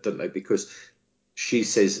argument, don't they? Because she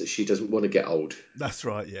says that she doesn't want to get old. That's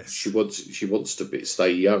right. Yes. She wants to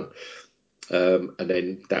stay young. And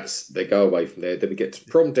then they go away from there. Then we get to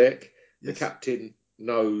prom deck. Yes. The captain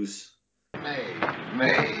knows.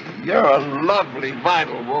 May, you're a lovely,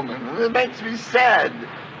 vital woman, and it makes me sad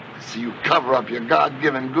to see you cover up your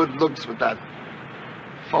God-given good looks with that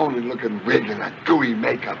phony-looking wig and that gooey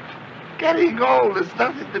makeup. Getting old is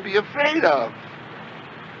nothing to be afraid of.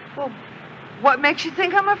 Well, what makes you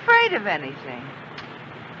think I'm afraid of anything?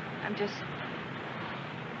 I'm just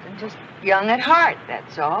young at heart,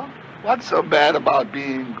 that's all. What's so bad about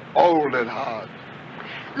being old at heart?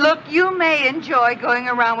 Look, you may enjoy going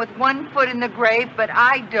around with one foot in the grave, but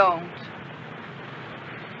I don't.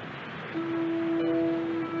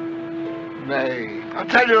 May, I'll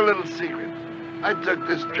tell you a little secret. I took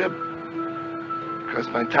this trip because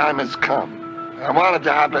my time has come. And I want it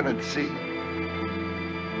to happen at sea.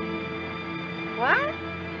 What?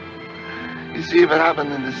 You see, if it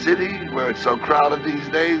happened in the city, where it's so crowded these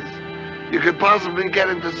days, you could possibly get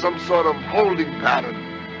into some sort of holding pattern.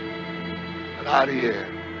 But out here,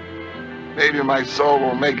 maybe my soul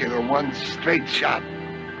will make it in one straight shot.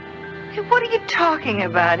 Hey, what are you talking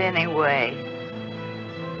about anyway?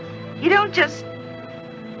 You don't just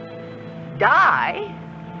die.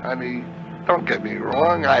 Honey, don't get me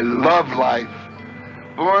wrong. I love life.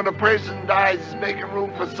 But when a person dies, he's making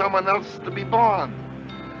room for someone else to be born.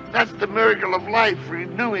 That's the miracle of life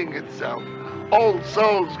renewing itself. Old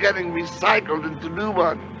souls getting recycled into new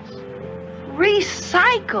ones.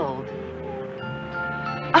 Recycled?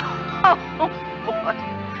 Oh, boy.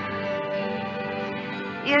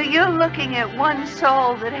 You're looking at one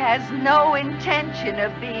soul that has no intention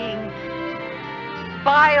of being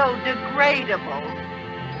biodegradable.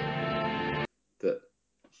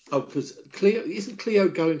 Because isn't Cleo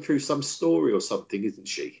going through some story or something, isn't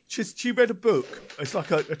she? She read a book. It's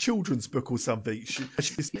like a children's book or something.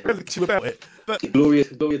 She's relative about it. But Gloria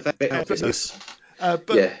business. But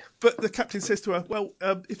the captain says to her, well,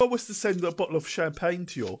 if I was to send a bottle of champagne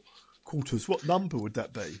to your quarters, what number would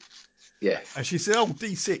that be? Yeah. And she said,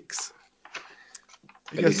 D6.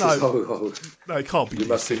 He and goes, he says, no, it can't be you D6.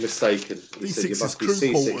 Must be mistaken. He D6 said, you must be crew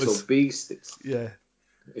C6 quarters. or B6. Yeah.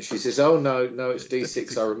 And she says, oh, no, it's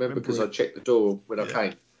D6. I remember because I checked the door when I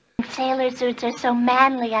came. Sailor suits are so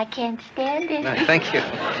manly, I can't stand it. No, thank you.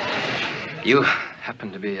 You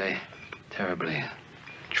happen to be a terribly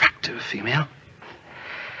attractive female.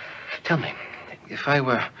 Tell me, if I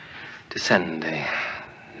were to send a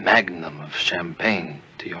magnum of champagne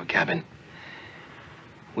to your cabin,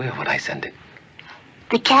 where would I send it?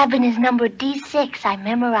 The cabin is numbered D6. I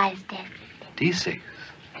memorized it. D6?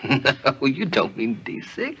 No, you don't mean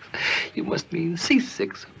D6. You must mean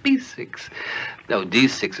C6 or B6. No,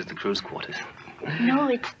 D6 is the crew's quarters. No,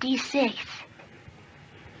 it's D6.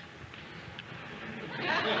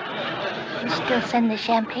 Still send the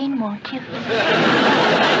champagne, won't you?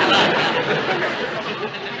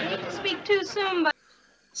 Speak too soon, but...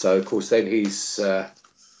 So, of course, then he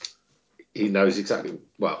knows exactly,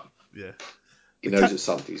 well, yeah, he knows that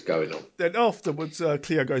something's going on. Then afterwards,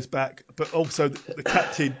 Cleo goes back, but also the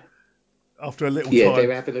captain, after a little Yeah, time...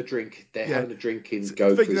 they're having a drink. They're having a drink in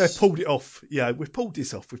Gopher's. I think they've pulled it off. Yeah, we've pulled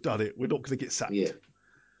this off. We've done it. We're not going to get sacked. Yeah.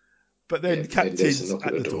 But then the captain's at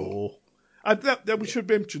the door. And then we should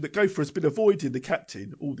mention that Gopher has been avoiding the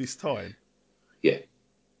captain all this time. Yeah.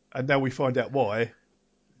 And now we find out why.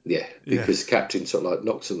 Yeah, because the captain sort of like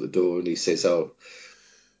knocks on the door and he says, "Oh,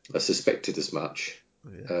 I suspected as much."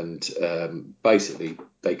 Yeah. And basically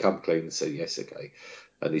they come clean and say, "Yes, okay."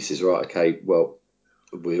 And he says, "Right, okay, well,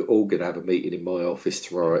 we're all going to have a meeting in my office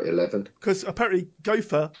tomorrow at 11. Because apparently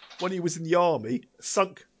Gopher, when he was in the army,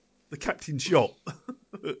 sunk the captain's yacht.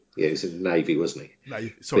 Yeah, he was in the Navy, wasn't he?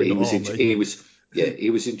 Navy, sorry, but not Army. he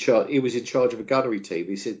was in charge. He was in charge of a gunnery team.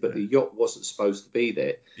 He said, but the yacht wasn't supposed to be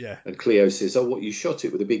there. Yeah. And Cleo says, "Oh, what, you shot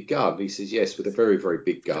it with a big gun?" He says, "Yes, with a very, very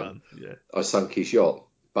big gun. Yeah. I sunk his yacht,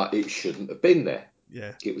 but it shouldn't have been there.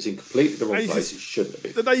 Yeah. It was in completely the wrong place. It shouldn't have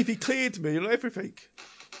been. The Navy cleared me and everything."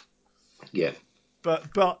 Yeah.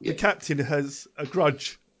 But the captain has a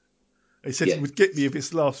grudge. He said he would get me if it's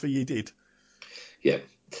the last thing he did. Yeah.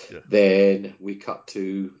 Then we cut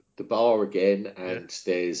to the bar again, and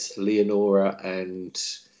there's Leonora and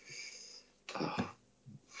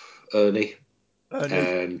Ernie.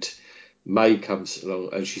 And May comes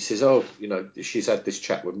along and she says, "Oh, you know, she's had this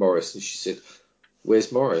chat with Morris," and she said,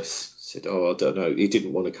 "Where's Morris?" I said, "Oh, I don't know. He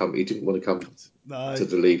didn't want to come. He didn't want to come to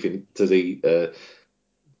the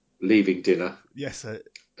leaving dinner." Yes.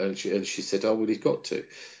 And she said, "Oh, well, he's got to."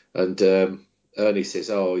 And Ernie says,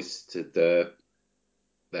 "Oh, he said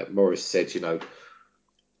that Morris said, you know,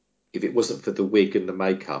 if it wasn't for the wig and the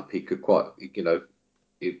makeup, he could quite, you know,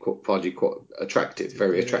 he'd find you quite attractive,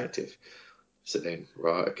 very attractive." So then,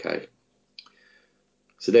 right, okay.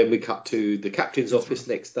 So then we cut to the captain's office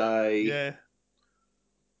next day. Yeah.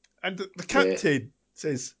 And the captain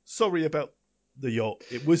says, "Sorry about the yacht.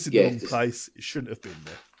 It was in the wrong place. It shouldn't have been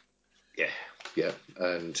there." Yeah.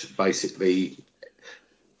 And basically,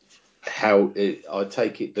 I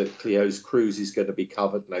take it that Cleo's cruise is going to be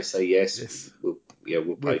covered, and they say yes. We'll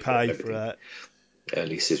pay for that. And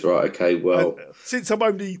he says, "Right, okay, well, since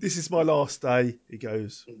this is my last day," he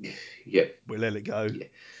goes, "Yeah, we'll let it go." Yeah.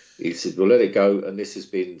 He said, "We'll let it go," and this has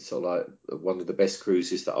been sort of like one of the best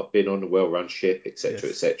cruises that I've been on, a well-run ship, etc.,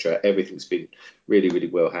 etc. Everything's been really, really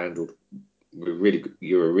well handled.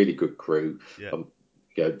 You're a really good crew. Yeah.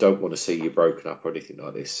 You know, don't want to see you broken up or anything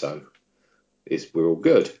like this. So, we're all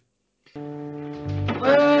good.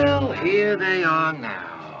 Well, here they are now.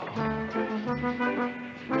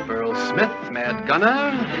 Burl Smith, Mad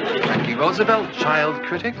Gunner. Frankie Roosevelt, Child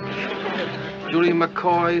Critic. Julie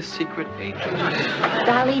McCoy, Secret Agent.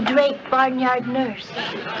 Dolly Drake, Barnyard Nurse.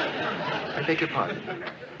 I beg your pardon.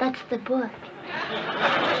 That's the book.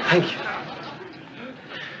 Thank you.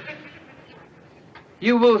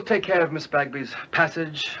 You will take care of Miss Bagby's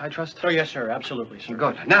passage, I trust? Oh, yes, sir. Absolutely, sir.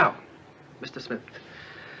 Good. Now, Mr. Smith,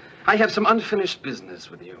 I have some unfinished business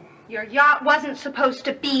with you. Your yacht wasn't supposed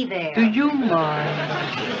to be there. Do you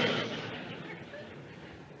mind?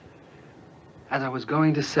 As I was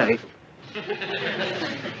going to say,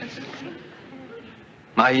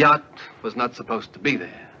 my yacht was not supposed to be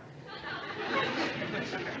there.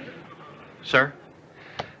 Sir?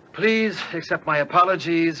 Please accept my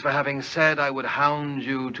apologies for having said I would hound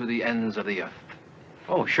you to the ends of the earth.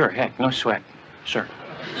 Oh, sure. Heck, no sweat. Sir.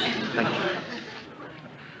 Thank you.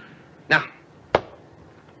 Now,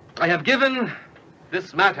 I have given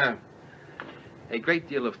this matter a great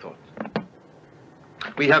deal of thought.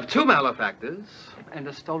 We have 2 malefactors and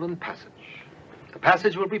a stolen passage. The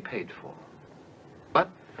passage will be paid for. But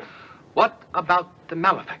what about the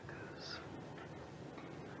malefactors?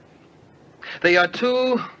 They are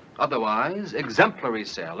 2 otherwise exemplary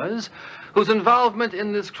sailors whose involvement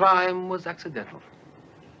in this crime was accidental.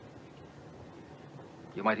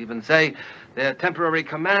 You might even say their temporary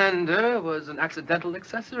commander was an accidental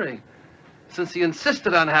accessory, since he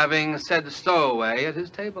insisted on having said stowaway at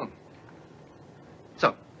his table.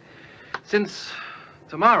 So, since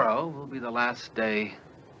tomorrow will be the last day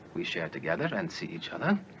we share together and see each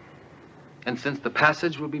other, and since the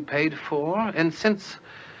passage will be paid for, and since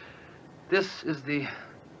this is the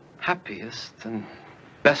happiest and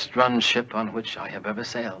best-run ship on which I have ever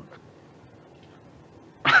sailed,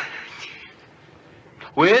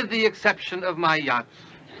 with the exception of my yacht,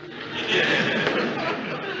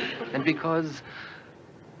 and because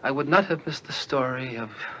I would not have missed the story of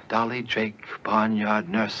Dolly Drake, barnyard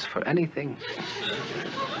nurse, for anything.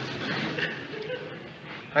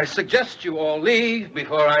 I suggest you all leave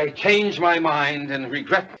before I change my mind and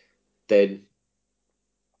regret. Then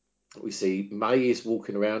we see May is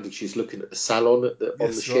walking around and she's looking at the salon on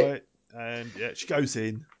the ship. Right. And yeah, she goes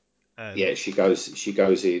in. Yeah, she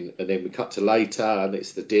goes in, and then we cut to later, and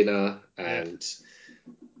it's the dinner, and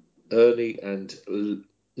Ernie's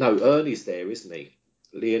there, isn't he?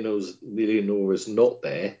 Leonora's not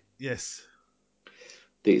there. Yes.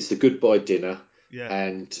 It's the goodbye dinner. Yeah.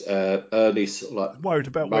 And Ernie's like worried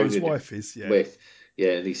about where his wife is. Yeah.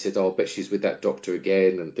 And he said, "Oh, I bet she's with that doctor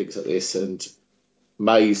again," and things like this. And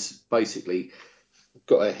May's basically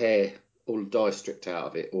got her hair all dye stripped out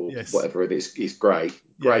of it, or whatever, and it's grey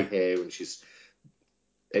hair, and she's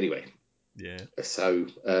anyway. Yeah. So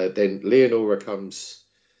then Leonora comes.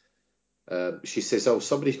 She says, "Oh,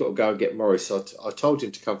 somebody's got to go and get Morris. I told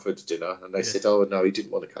him to come for the dinner," and they said, "Oh no, he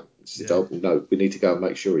didn't want to come." She said, "Oh no, we need to go and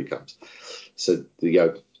make sure he comes." So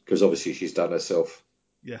because obviously she's done herself,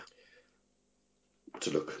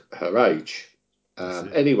 to look her age.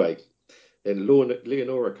 Anyway, then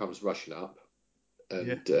Leonora comes rushing up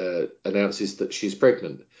and announces that she's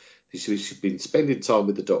pregnant. She's been spending time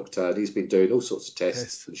with the doctor, and he's been doing all sorts of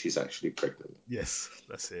tests, and she's actually pregnant. Yes,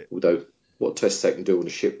 that's it. Although, what tests they can do on a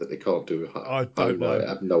ship that they can't do at home, I don't know. I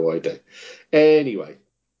have no idea. Anyway.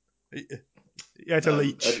 He had a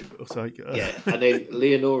leech or something. And then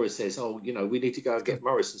Leonora says, "Oh, we need to go and get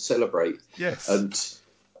Morris and celebrate." Yes. And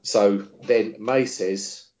so then May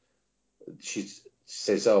says,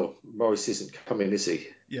 "Oh, Morris isn't coming, is he?"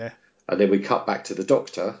 Yeah. And then we cut back to the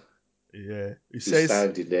doctor. Yeah. Who's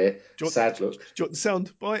standing there, sad look. Do you want the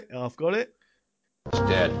sound bite? I've got it. He's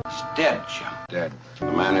dead. He's dead, Jim. Dead.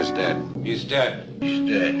 The man is dead. He's dead. He's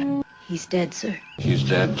dead. He's dead, sir. He's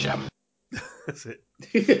dead, Jim. That's it.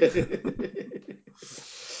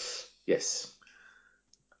 Yes.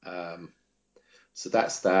 So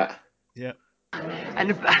that's that. Yeah.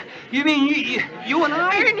 And you mean you and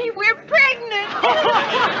I? Ernie, we're pregnant.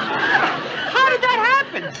 How did that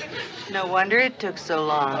happen? No wonder it took so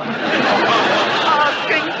long. Oh,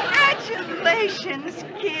 congratulations,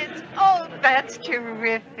 kids. Oh, that's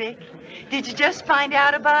terrific. Did you just find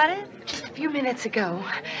out about it? Just a few minutes ago.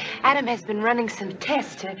 Adam has been running some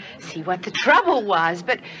tests to see what the trouble was,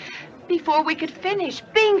 but before we could finish,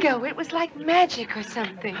 bingo, it was like magic or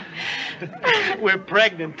something. We're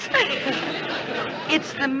pregnant.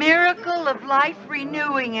 It's the miracle of life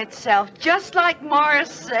renewing itself, just like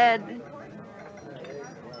Morris said.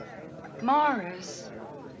 Morris?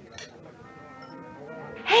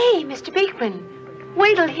 Hey, Mr. Beekman,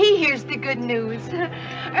 wait till he hears the good news.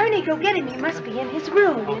 Ernie, go get him. He must be in his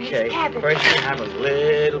room, in his cabin. First we have a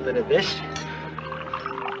little bit of this.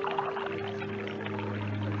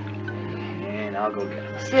 And I'll go get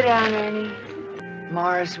him. Sit down, Ernie.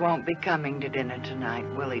 Morris won't be coming to dinner tonight,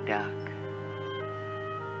 will he, Doc?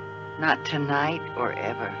 Not tonight or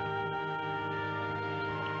ever.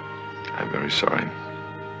 I'm very sorry.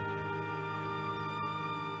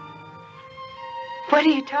 What are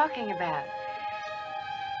you talking about?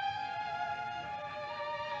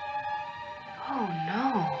 Oh,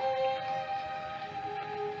 no.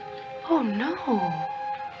 Oh, no.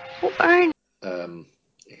 Oh, Ernie.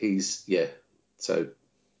 So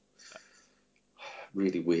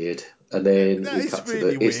really weird. And then we cut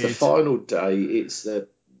to it's the final day. It's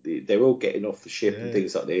they're all getting off the ship and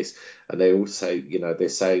things like this, and they all say, they're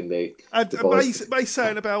saying May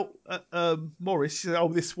saying about Morris, she said, "Oh,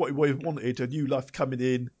 this is what we wanted, a new life coming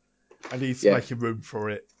in, and he's making room for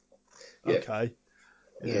it." Yeah. Okay.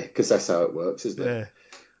 Yeah, because that's how it works, isn't it?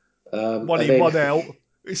 Yeah. One in, one out.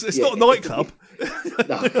 It's not a nightclub.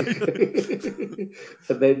 No.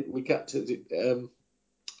 And then we cut to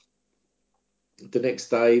the next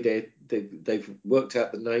day. They've worked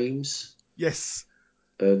out the names. Yes.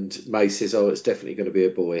 And May says, "Oh, it's definitely going to be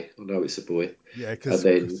a boy. I know it's a boy." Yeah, because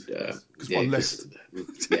one less.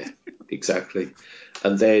 Yeah, exactly.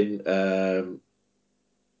 And then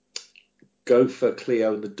Gopher,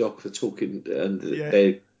 Cleo, and the Doc are talking, and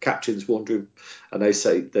their captain's wandering, and they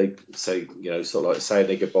say, sort of like saying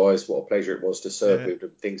their goodbyes. What a pleasure it was to serve with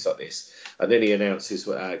them, things like this. And then he announces,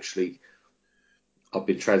 "Well, actually, I've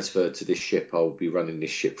been transferred to this ship. I'll be running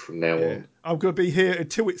this ship from now on. I'm going to be here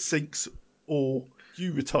until it sinks or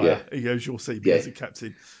you retire." He goes, "You'll see me as a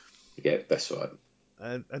captain." Yeah, that's right.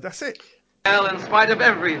 And that's it. Well, in spite of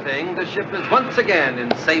everything, the ship is once again in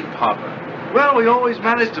safe harbor. Well, we always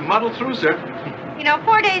manage to muddle through, sir.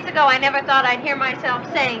 4 days ago, I never thought I'd hear myself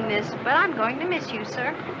saying this, but I'm going to miss you,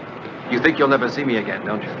 sir. You think you'll never see me again,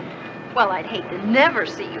 don't you? Well, I'd hate to never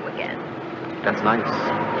see you again. That's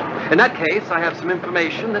nice. In that case, I have some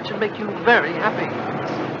information that should make you very happy.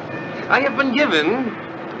 I have been given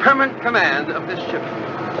permanent command of this ship.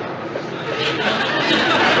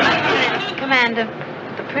 Command of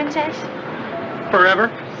the princess? Forever.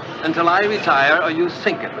 Until I retire or you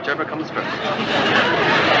sink it, whichever comes first.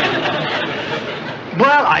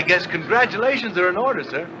 Well, I guess congratulations are in order,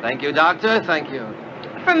 sir. Thank you, Doctor. Thank you.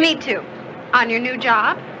 From me, too. On your new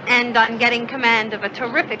job, and on getting command of a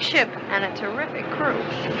terrific ship and a terrific crew.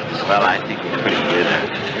 Well, I think we're pretty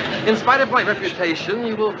good. In spite of my reputation,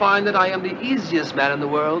 you will find that I am the easiest man in the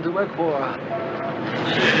world to work for.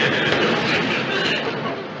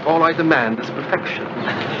 All I demand is perfection.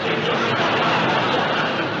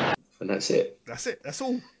 And that's it. That's it. That's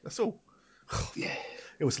all. That's all. Yeah.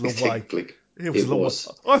 It was a long way. It was It a long was.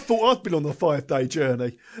 way. I thought I'd been on a 5-day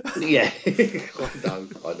journey. Yeah,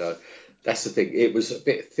 I know. That's the thing. It was a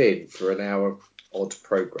bit thin for an hour odd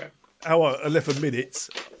programme. Hour 11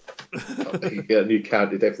 minutes. Yeah, and you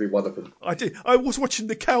counted every one of them. I did. I was watching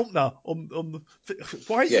the counter on the.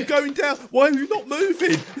 Why are you going down? Why are you not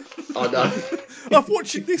moving? I know. I've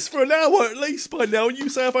watching this for an hour at least by now, and you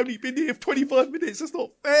say I've only been here for 25 minutes. That's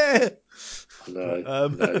not fair. No,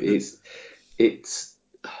 no, it's.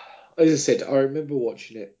 As I said, I remember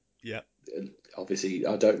watching it. Yeah. Obviously,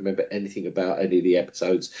 I don't remember anything about any of the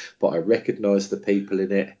episodes, but I recognise the people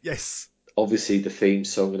in it. Yes. Obviously, the theme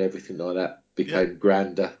song and everything like that became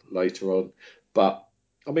grander later on. But,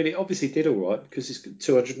 I mean, it obviously did all right because it's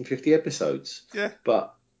 250 episodes. Yeah.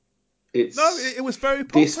 But it's... No, it was very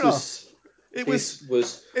popular. This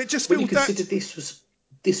was... It just when you feels that... consider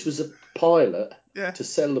this was a pilot Yeah. to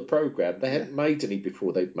sell the programme. They hadn't made any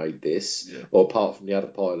before they'd made this, or apart from the other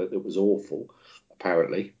pilot that was awful,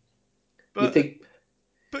 apparently. But think,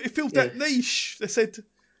 it filled that niche. They said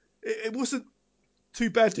it wasn't too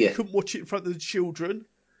bad that you couldn't watch it in front of the children.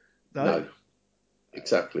 No,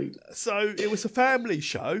 exactly. So it was a family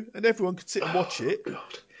show, and everyone could sit and watch it.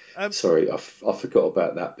 God. Sorry, I forgot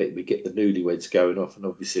about that bit. We get the newlyweds going off, and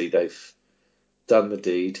obviously they've done the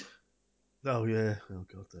deed. Oh yeah. Oh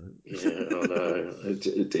God, don't. Yeah, I know.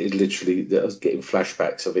 It literally, I was getting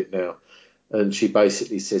flashbacks of it now. And she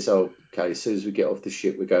basically says, "Oh, okay, as soon as we get off the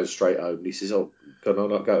ship, we're going straight home." And he says, "Oh, can I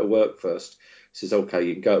not go to work first?" He says, "Okay,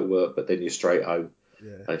 you can go to work, but then you're straight home."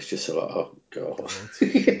 Yeah. And it's just like, oh, God.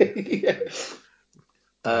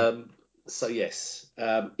 So, yes,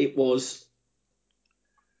 it was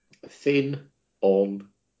thin on...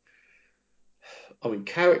 I mean,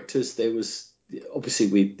 characters, there was... Obviously,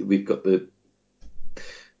 we've got the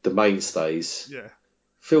mainstays. Yeah.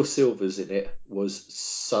 Phil Silvers in it was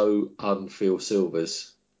so un-Phil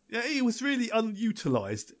Silvers. Yeah, he was really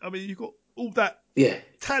unutilised. I mean, you've got all that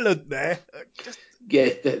talent there.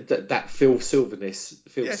 That Phil Silverness,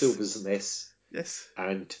 Silversness. Yes.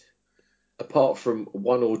 And apart from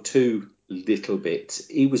one or two little bits,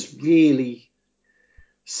 he was really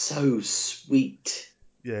so sweet.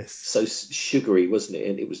 Yes. So sugary, wasn't it?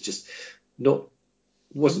 And it was just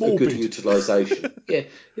wasn't a good utilisation. Yeah,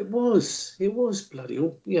 it was. It was bloody,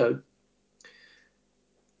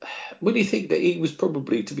 when you think that he was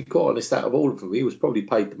probably, to be quite honest, out of all of them, he was probably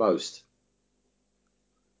paid the most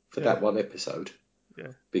for that one episode.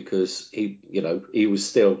 Yeah. Because he was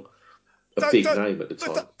still a big name at the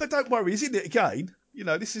time. But don't worry, he's in it again.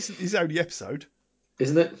 This isn't his only episode.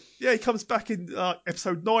 Isn't it? Yeah, he comes back in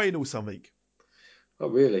episode 9 or something. Oh,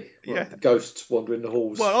 really? Yeah. The ghosts wandering the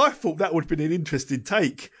halls. Well, I thought that would have been an interesting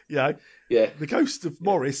take, Yeah. The ghost of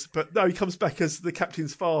Morris, but no, he comes back as the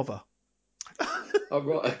captain's father. Oh,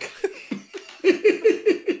 right, okay.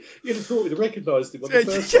 You'd have thought we'd have recognised him on the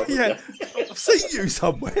first one. Yeah, I've seen you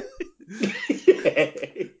somewhere.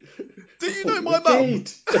 Do you know my mum?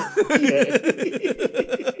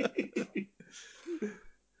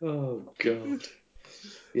 Oh, God.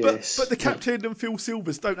 Yes. But the captain and Phil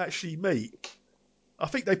Silvers don't actually meet. I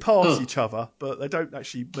think they pass each other, but they don't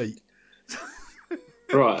actually meet.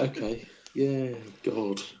 Right, okay. Yeah,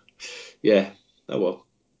 God. Yeah, oh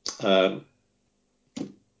well.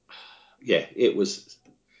 Yeah, it was...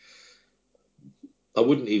 I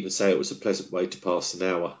wouldn't even say it was a pleasant way to pass an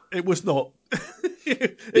hour. It was not.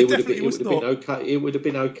 It would have been okay. It would have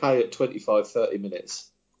been okay at 25, 30 minutes.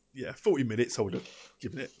 Yeah, 40 minutes I would have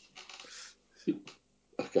given it.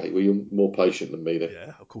 Okay, well, you're more patient than me then.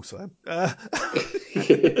 Yeah, of course I am.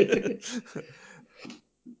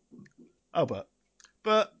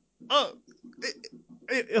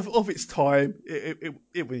 Of its time,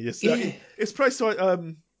 it was. It's placed like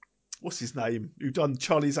what's his name? Who done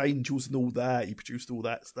Charlie's Angels and all that? He produced all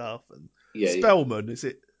that stuff. And Spellman, is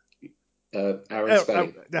it? Aaron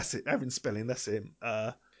Spelling. That's it. Aaron Spelling. That's him.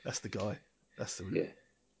 That's the guy. That's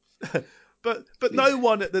the But no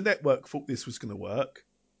one at the network thought this was going to work.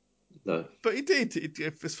 No. But it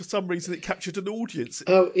did. For some reason, it captured an audience.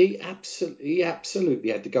 Oh, he absolutely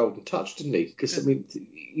had the golden touch, didn't he? Because, I mean,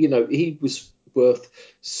 you know, he was worth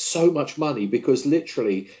so much money because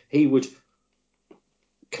literally he would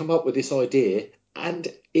come up with this idea and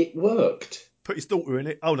it worked. Put his daughter in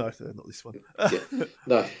it. Oh, no, not this one.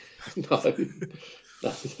 No,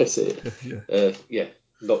 that's it.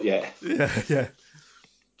 Not yet. Yeah.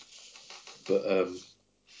 But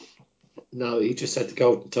no, he just had the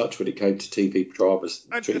golden touch when it came to TV dramas,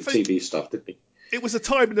 TV stuff, didn't he? It was a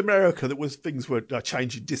time in America that things were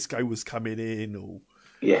changing. Disco was coming in, or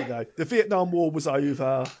you know, the Vietnam War was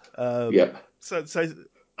over. So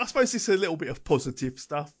I suppose it's a little bit of positive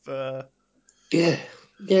stuff. No,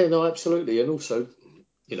 absolutely, and also,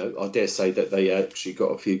 you know, I dare say that they actually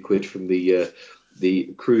got a few quid from the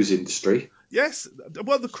cruise industry. Yes,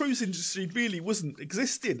 well, the cruise industry really wasn't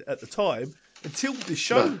existing at the time until this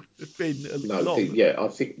show had been long. I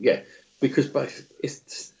think because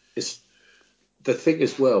it's the thing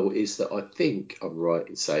as well is that I think I'm right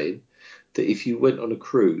in saying that if you went on a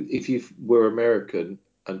cruise, if you were American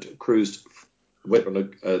and went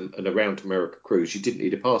on an around America cruise, you didn't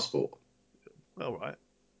need a passport. All right.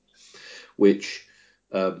 Which,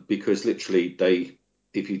 because literally I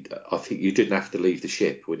think you didn't have to leave the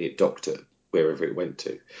ship when it docked at wherever it went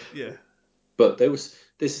to. Yeah. But there's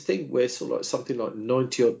a thing where sort of like something like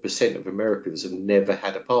 90% of Americans have never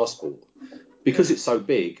had a passport because it's so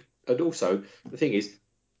big. And also the thing is,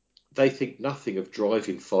 they think nothing of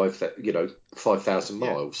driving 5,000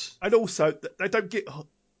 miles. And also they don't get.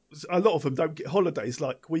 A lot of them don't get holidays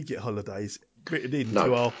like we get holidays written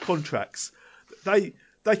into our contracts. They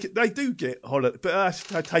do get holiday, but they have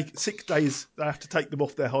to take sick days. They have to take them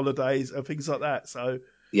off their holidays and things like that. So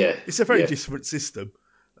it's a very different system.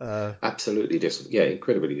 Absolutely different. Yeah,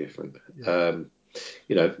 incredibly different. You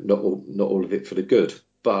know, not all of it for the good,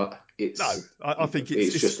 but I think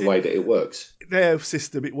it's just the way that it works. Their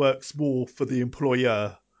system, it works more for the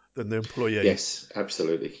employer than the employee. Yes,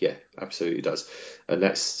 absolutely. Yeah, absolutely does. And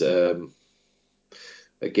that's again,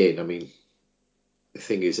 I mean, the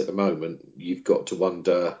thing is, at the moment, you've got to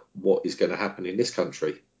wonder what is going to happen in this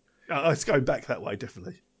country. It's going back that way,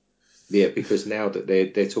 definitely. Yeah, because now that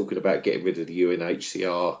they're talking about getting rid of the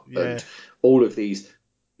UNHCR and all of these,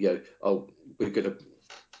 you know, we're going to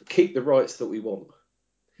keep the rights that we want.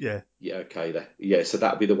 Yeah. Yeah, okay. So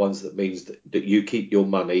that'll be the ones that means that you keep your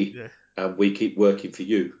money and we keep working for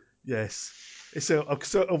you. Yes. So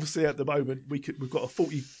obviously at the moment we've got a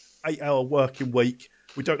 48-hour working week.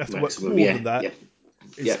 We don't have to work more than that. Yeah.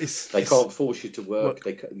 They can't force you to work.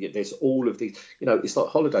 There's all of these. You know, it's like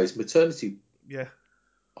holidays, maternity.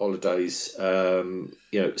 Holidays. You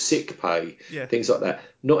know, sick pay. Things like that.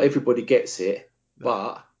 Not everybody gets it,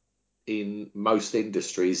 but in most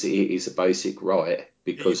industries, it is a basic right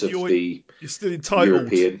because you're still entitled.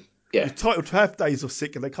 European. You're entitled to have days of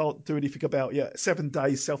sick, and they can't do anything about 7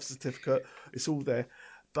 days self-certificate. It's all there,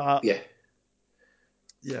 but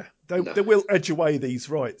they will edge away these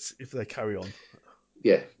rights if they carry on.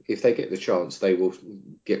 Yeah, if they get the chance, they will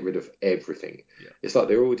get rid of everything. Yeah. It's like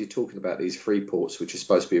they're already talking about these free ports, which is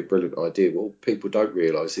supposed to be a brilliant idea. Well, people don't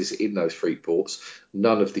realise is in those free ports,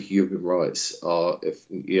 none of the human rights are,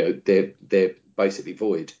 they're basically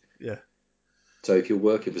void. Yeah. So if you're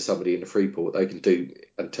working for somebody in a free port, they can do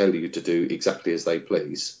and tell you to do exactly as they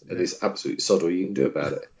please, and it's absolute sod all you can do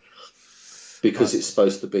about it. Because it's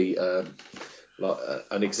supposed to be like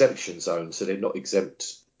an exemption zone, so they're not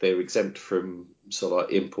exempt. They're exempt from sort of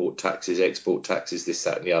like import taxes, export taxes, this,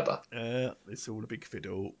 that, and the other. It's all a big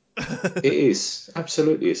fiddle. It is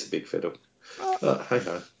absolutely, it's a big fiddle. Hang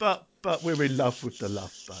on. But we're in love with the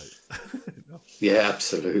Love Boat. Yeah,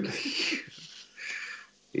 absolutely.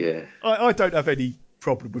 Yeah. I don't have any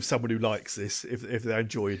problem with someone who likes this if they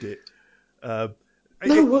enjoyed it. I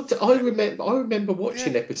remember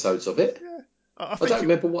watching episodes of it. Yeah. I don't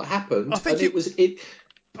remember what happened. I think it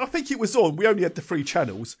was on. We only had the 3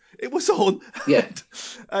 channels. It was on. Yeah.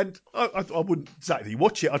 And I wouldn't exactly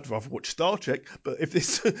watch it. I'd rather watch Star Trek. But if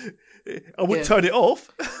this, I wouldn't turn it off.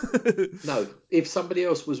 No, if somebody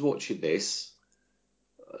else was watching this,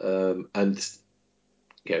 and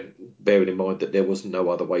bearing in mind that there was no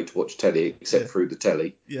other way to watch telly except through the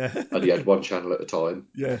telly. Yeah. And you had 1 channel at a time.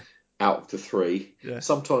 Yeah. Out of the 3. Yeah.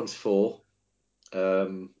 Sometimes 4.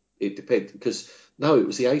 It depends because it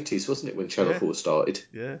was the 80s, wasn't it, when Channel 4 started?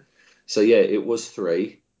 Yeah. So it was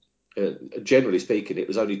 3. Generally speaking, it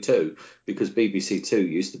was only 2 because BBC 2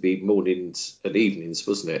 used to be mornings and evenings,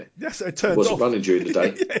 wasn't it? Yes, it turned off. It wasn't running during the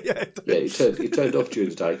day. It turned off during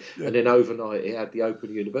the day, and then overnight it had the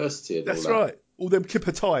Open University and That's all that. right. all them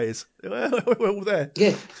Kipper tyres. We're all there.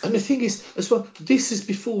 Yeah, and the thing is, as well, this is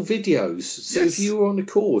before videos. So Yes. if you were on a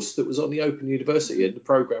course that was on the Open University and the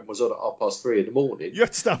programme was on at 3:30 in the morning... You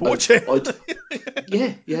had to stay up and watch it.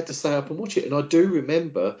 Yeah, you had to stay up and watch it. And I do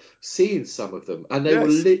remember seeing some of them, and they were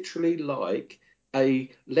Yes. literally like a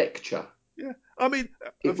lecture. Yeah, I mean,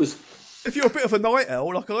 It was... if you're a bit of a night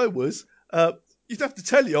owl like I was, you'd have to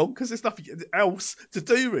tell you on because there's nothing else to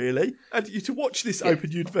do really, and you to watch this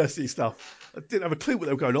Open University stuff. I didn't have a clue what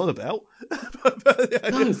they were going on about.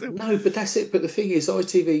 No, but that's it. But the thing is,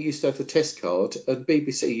 ITV used to have the test card, and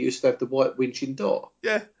BBC used to have the white winching dot.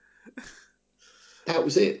 Yeah. That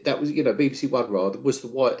was it. That was, BBC One rather was the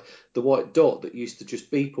white dot that used to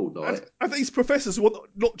just beep all night. And these professors were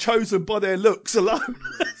not chosen by their looks alone.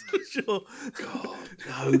 That's for sure. God,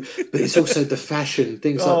 no. But it's also the fashion,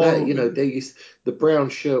 things like that. They used the brown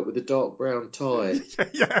shirt with the dark brown tie.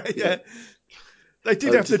 Yeah. They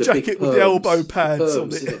did have the jacket with the elbow pads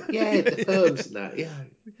on it. Yeah, the perms and that. Yeah,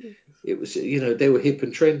 it was. They were hip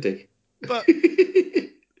and trendy. But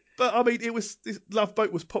I mean, this Love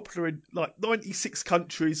Boat was popular in like 96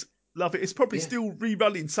 countries. Love it. It's probably still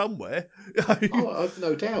rerunning somewhere. I have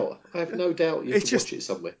no doubt. You can watch it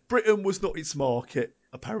somewhere. Britain was not its market,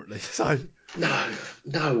 apparently. So no.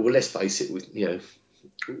 Well, let's face it.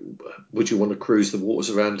 Would you want to cruise the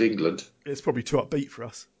waters around England? It's probably too upbeat for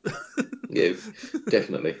us. Yeah,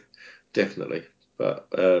 definitely. But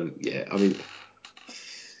I mean,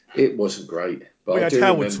 it wasn't great. But we I had do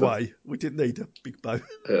Howard's remember, Way. We didn't need a big boat.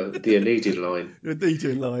 The Aeneid line. The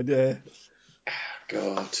Aeneid line, yeah.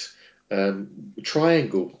 God.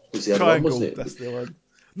 Triangle was the other one, wasn't it? That's the one.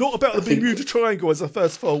 Not about the Bermuda Triangle as a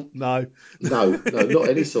first fault, no. No, not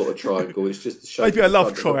any sort of triangle. It's just the shape. Maybe of a the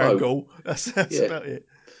love front of the triangle. boat. That's about it.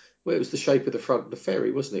 Well, it was the shape of the front of the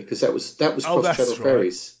ferry, wasn't it? Because that was cross-channel right.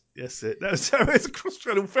 ferries. Yes, it. It's a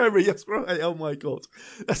cross-channel ferry. That's right. Oh my God,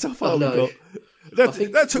 that's how far we got.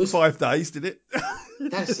 That took 5 days, did it?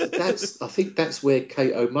 I think that's where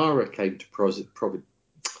Kate O'Mara came to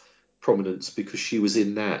prominence because she was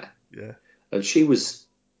in that. Yeah. And she was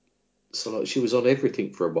she was on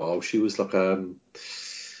everything for a while. She was like the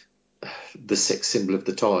sex symbol of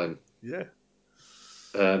the time. Yeah.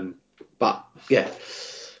 But yeah,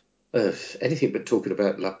 anything but talking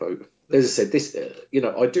about Love Boat. As I said, this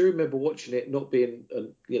I do remember watching it, not being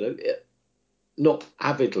not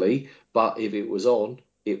avidly, but if it was on,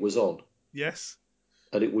 it was on. Yes.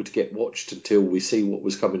 And it would get watched until we see what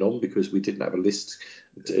was coming on because we didn't have a list,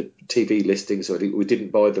 TV listings, or we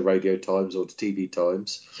didn't buy the Radio Times or the TV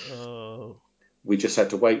Times. Oh. We just had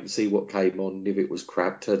to wait and see what came on. And if it was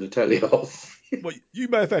crap, turn the telly off. Well, you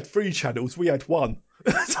may have had 3 channels. We had 1.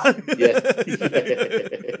 Yeah.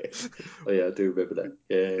 Oh yeah, I do remember that.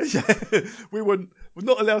 Yeah. We we're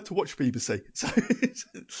not allowed to watch BBC. So.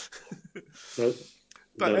 No.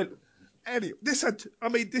 But anyway,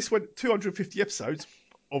 this went 250 episodes.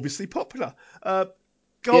 Obviously popular. The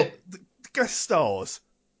guest stars,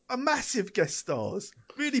 a massive guest stars,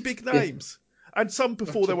 really big names. And some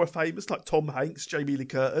before they were famous, like Tom Hanks, Jamie Lee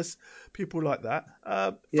Curtis, people like that.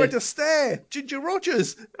 Fred Astaire, Ginger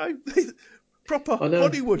Rogers, proper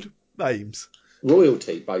Hollywood names.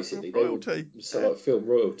 Royalty, basically. Royalty. Like film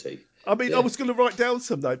royalty. I mean, I was going to write down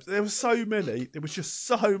some names. There were so many. There was just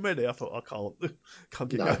so many. I thought, I can't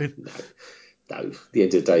get going. No. At the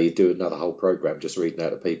end of the day, you do another whole programme just reading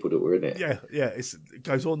out the people that were in it. Yeah. It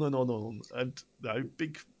goes on and on. And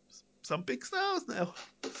some big stars now.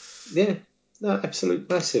 Yeah. No, absolute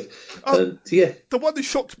massive. The one who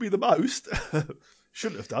shocked me the most,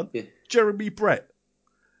 shouldn't have done, Jeremy Brett.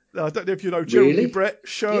 Now, I don't know if you know Jeremy Brett,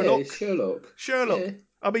 Sherlock. Yeah, Sherlock. Yeah.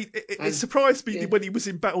 I mean, it surprised me when he was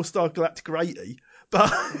in Battlestar Galactica 80,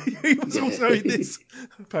 but he was also in this,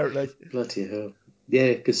 apparently. Bloody hell.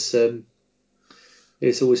 Yeah, because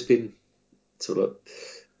it's always been sort of,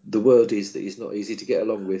 the word is that he's not easy to get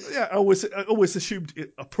along with. Yeah, I always assumed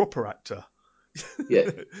a proper actor.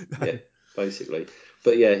 Yeah, basically.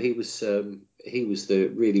 But yeah, he was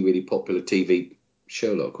the really, really popular TV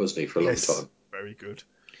Sherlock, wasn't he, for a long time? Very good.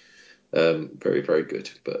 Very, very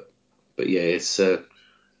good. But yeah, it's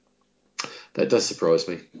that does surprise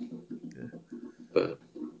me. Yeah. But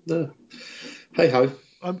no, hey ho.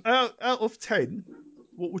 Out of 10,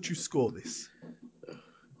 what would you score this?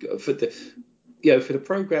 For the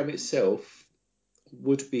programme itself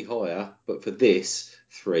would be higher, but for this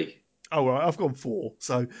 3. Oh right, I've gone 4.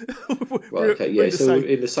 So right, okay, so we're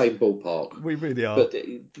in the same ballpark. We really are. But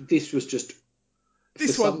this was just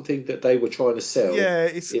something that they were trying to sell. Yeah,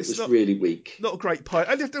 it was not, really weak. Not a great pilot,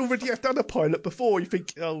 and you've already done a pilot before. You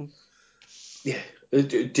think, oh, yeah.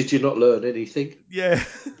 Did you not learn anything? Yeah.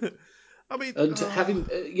 I mean, and having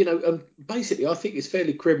basically, I think it's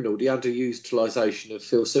fairly criminal the underutilisation of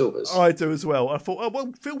Phil Silvers. I do as well. I thought, oh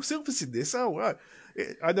well, Phil Silvers in this. Oh right,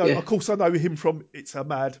 I know. Yeah. Of course, I know him from It's a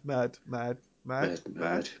Mad World.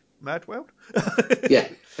 Yeah,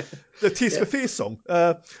 the Tears for Fears song.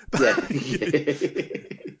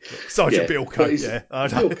 Sergeant Bilko. Yeah, I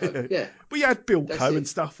know. Bilko, yeah. We had Bilko That's and it.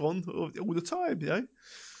 stuff on all the time.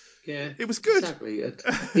 Yeah, it was good. Exactly.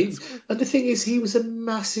 And the thing is, he was a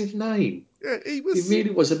massive name. Yeah, he was. He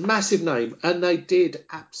really was a massive name, and they did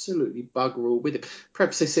absolutely bugger all with him.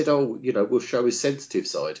 Perhaps they said, "Oh, we'll show his sensitive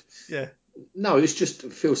side." Yeah. No, it's just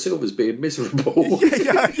Phil Silvers being miserable.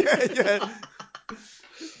 yeah.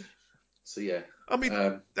 So yeah, I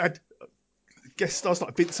mean, they had guest stars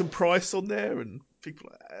like Vincent Price on there and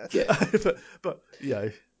people like that. Yeah. but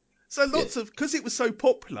so lots of, because it was so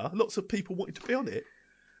popular, lots of people wanted to be on it.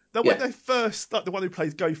 Now, when they first, like the one who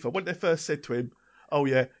plays Gopher, when they first said to him, "Oh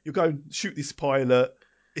yeah, you're going to shoot this pilot.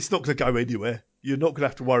 It's not going to go anywhere. You're not going to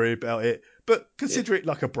have to worry about it. But consider it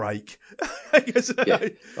like a break.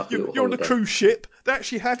 You're on a cruise ship. They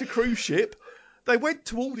actually had a cruise ship. They went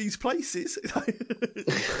to all these places.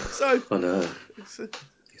 So I know.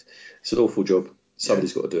 It's an awful job.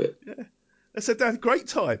 Somebody's got to do it. Yeah. They said they had a great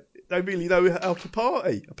time. They really know how to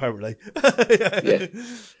party, apparently.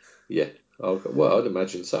 Yeah. Well, I'd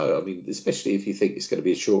imagine so. I mean, especially if you think it's going to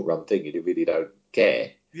be a short run thing and you really don't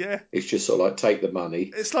care. Yeah. It's just sort of like take the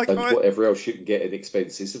money it's like and whatever else you can get in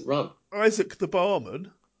expenses and run. Isaac the barman.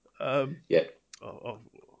 Yeah. Look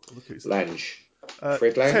who's Lange.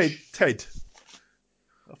 Fred Lange? Ted.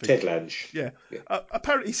 Ted Lange. Yeah.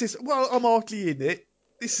 Apparently he says, well, I'm hardly in it.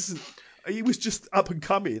 This isn't... He was just up and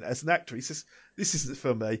coming as an actor. He says, this isn't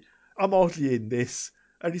for me. I'm hardly in this.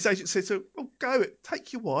 And his agent says, well, go it.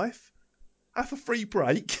 Take your wife. Have a free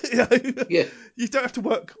break. Yeah. You don't have to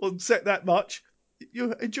work on set that much.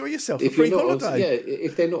 You enjoy yourself. If a free you're not holiday.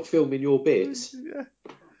 if they're not filming your bits,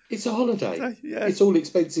 it's a holiday. Yeah. It's all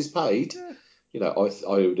expenses paid. Yeah.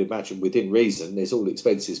 I would imagine within reason, there's all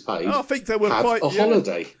expenses paid. I think they were Have quite a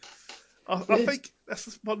holiday. I think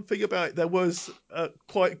that's one thing about it. There was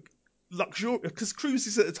quite luxurious, because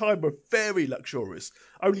cruises at the time were very luxurious,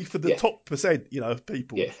 only for the top percent, of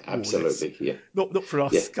people. Yeah, absolutely. Yeah, not for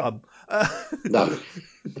us scum. No.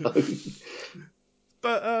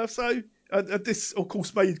 But so this, of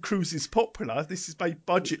course, made cruises popular. This has made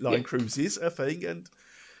budget line cruises a thing, and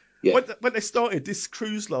when they started this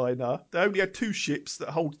cruise liner, they only had 2 ships that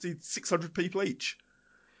holded 600 people each.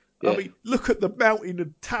 Yeah. I mean, look at the mountain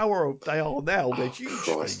and tower they are now. They're huge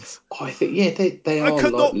things. I think, they are. I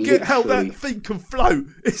cannot get how literally... that thing can float.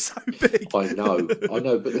 It's so big. I know.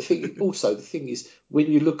 But the thing is,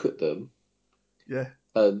 when you look at them,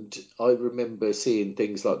 and I remember seeing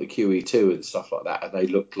things like the QE2 and stuff like that, and they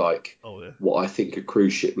look like what I think a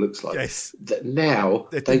cruise ship looks like. Yes. Now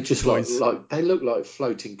they just they look like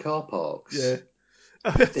floating car parks. Yeah.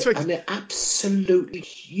 And they're absolutely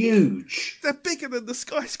huge. They're bigger than the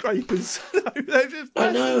skyscrapers. They're just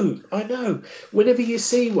I know. Whenever you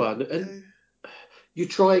see one, and you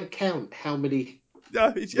try and count how many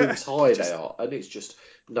rooms high they are, and it's just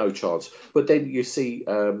no chance. But then you see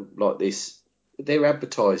like this, they're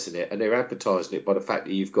advertising it, and they're advertising it by the fact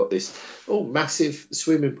that you've got this massive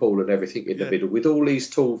swimming pool and everything in the middle with all these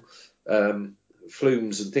tall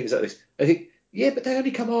flumes and things like this. I think. Yeah, but they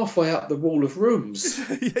only come halfway up the wall of rooms.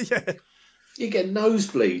 You get a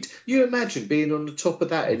nosebleed. You imagine being on the top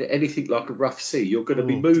of that in anything like a rough sea. You're going to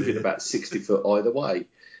be moving about 60 foot either way.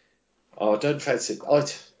 I don't fancy it.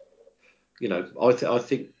 I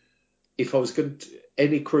think if I was going to...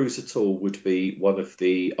 Any cruise at all would be one of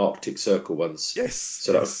the Arctic Circle ones. Yes.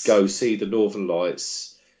 So I'd go see the Northern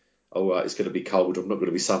Lights. All right, it's going to be cold. I'm not going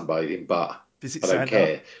to be sunbathing, but Visit I don't Santa.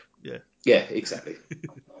 care. Yeah, exactly.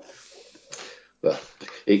 But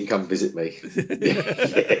he can come visit me.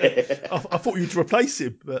 I thought you'd replace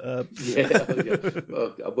him, but well,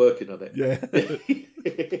 I'm working on it. Yeah.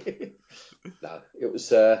 No, it was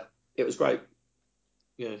great.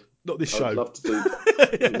 Yeah, not this show. I'd love to do.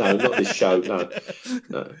 No, not this show. No.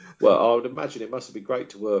 Well, I would imagine it must have been great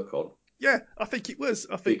to work on. Yeah, I think it was.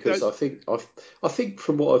 I think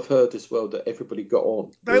from what I've heard as well that everybody got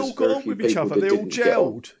on. They all got on with each other. They all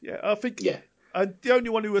gelled. Yeah, I think. Yeah. And the only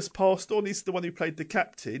one who has passed on is the one who played the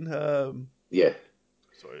captain. Sorry.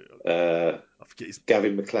 I forget his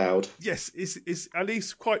Gavin McLeod. Yes, is at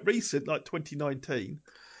least quite recent, like 2019.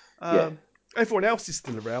 Everyone else is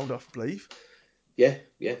still around, I believe. Yeah.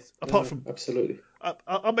 Apart from absolutely.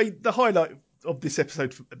 I mean, the highlight of this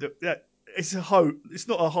episode, it's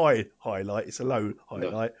not a high highlight. It's a low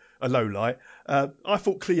highlight, a low light. I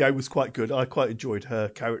thought Cleo was quite good. I quite enjoyed her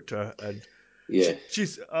character, and Yeah.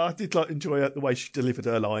 I did enjoy the way she delivered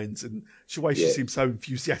her lines and the way she seemed so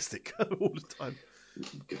enthusiastic all the time.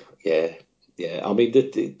 Yeah. I mean,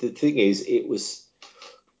 the thing is,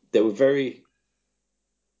 they were very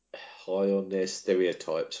high on their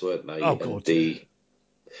stereotypes, weren't they? Oh God,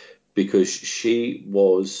 because she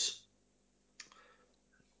was.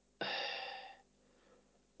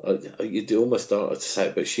 You do almost start to say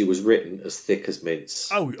it, but she was written as thick as mince.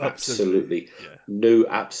 Oh, absolutely. Yeah. Knew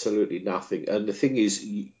absolutely nothing. And the thing is,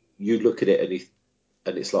 you look at it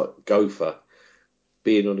and it's like Gopher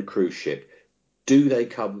being on a cruise ship. Do they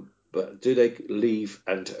leave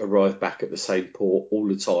and arrive back at the same port all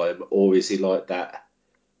the time, or is he like that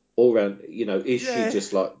all round? Is she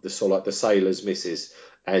just like the sailor's missus,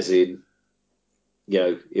 as in,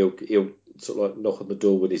 he'll sort of like knock on the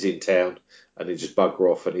door when he's in town and then just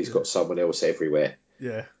bugger off, and he's got someone else everywhere.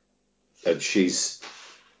 Yeah. And she's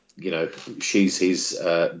his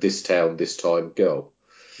this town, this time girl.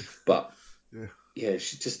 But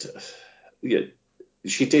she just,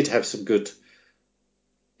 she did have some good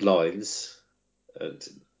lines and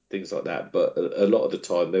things like that, but a lot of the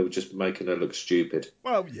time they were just making her look stupid.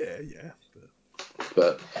 Well, yeah.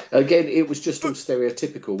 But again, it was just all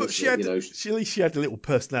stereotypical. But at least she had a little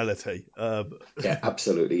personality. Yeah,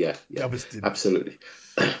 absolutely. Yeah, others didn't. Absolutely.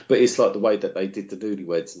 But it's like the way that they did the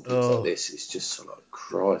newlyweds and things like this. It's just sort of like,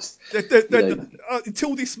 Christ.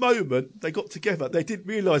 Until this moment, they got together. They didn't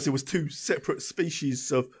realise there was two separate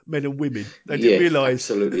species of men and women. They didn't realise.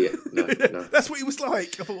 Absolutely. No. That's what it was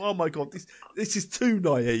like. I thought, oh my God, this is too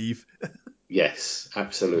naive. Yes,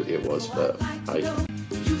 absolutely it was. But hey.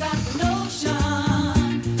 You got the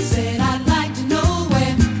notion. Said I'd like to know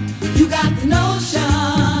when you got the notion.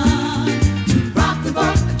 Rock the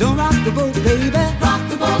boat. Don't rock the boat, baby. Rock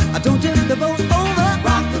the boat. I don't tip the boat over.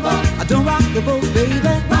 Rock the boat. I don't rock the boat, baby.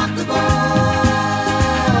 Rock the boat.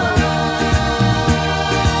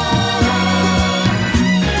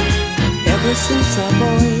 Ever since our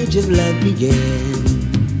voyage of love began,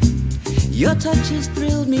 your touch has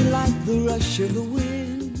thrilled me like the rush of the wind.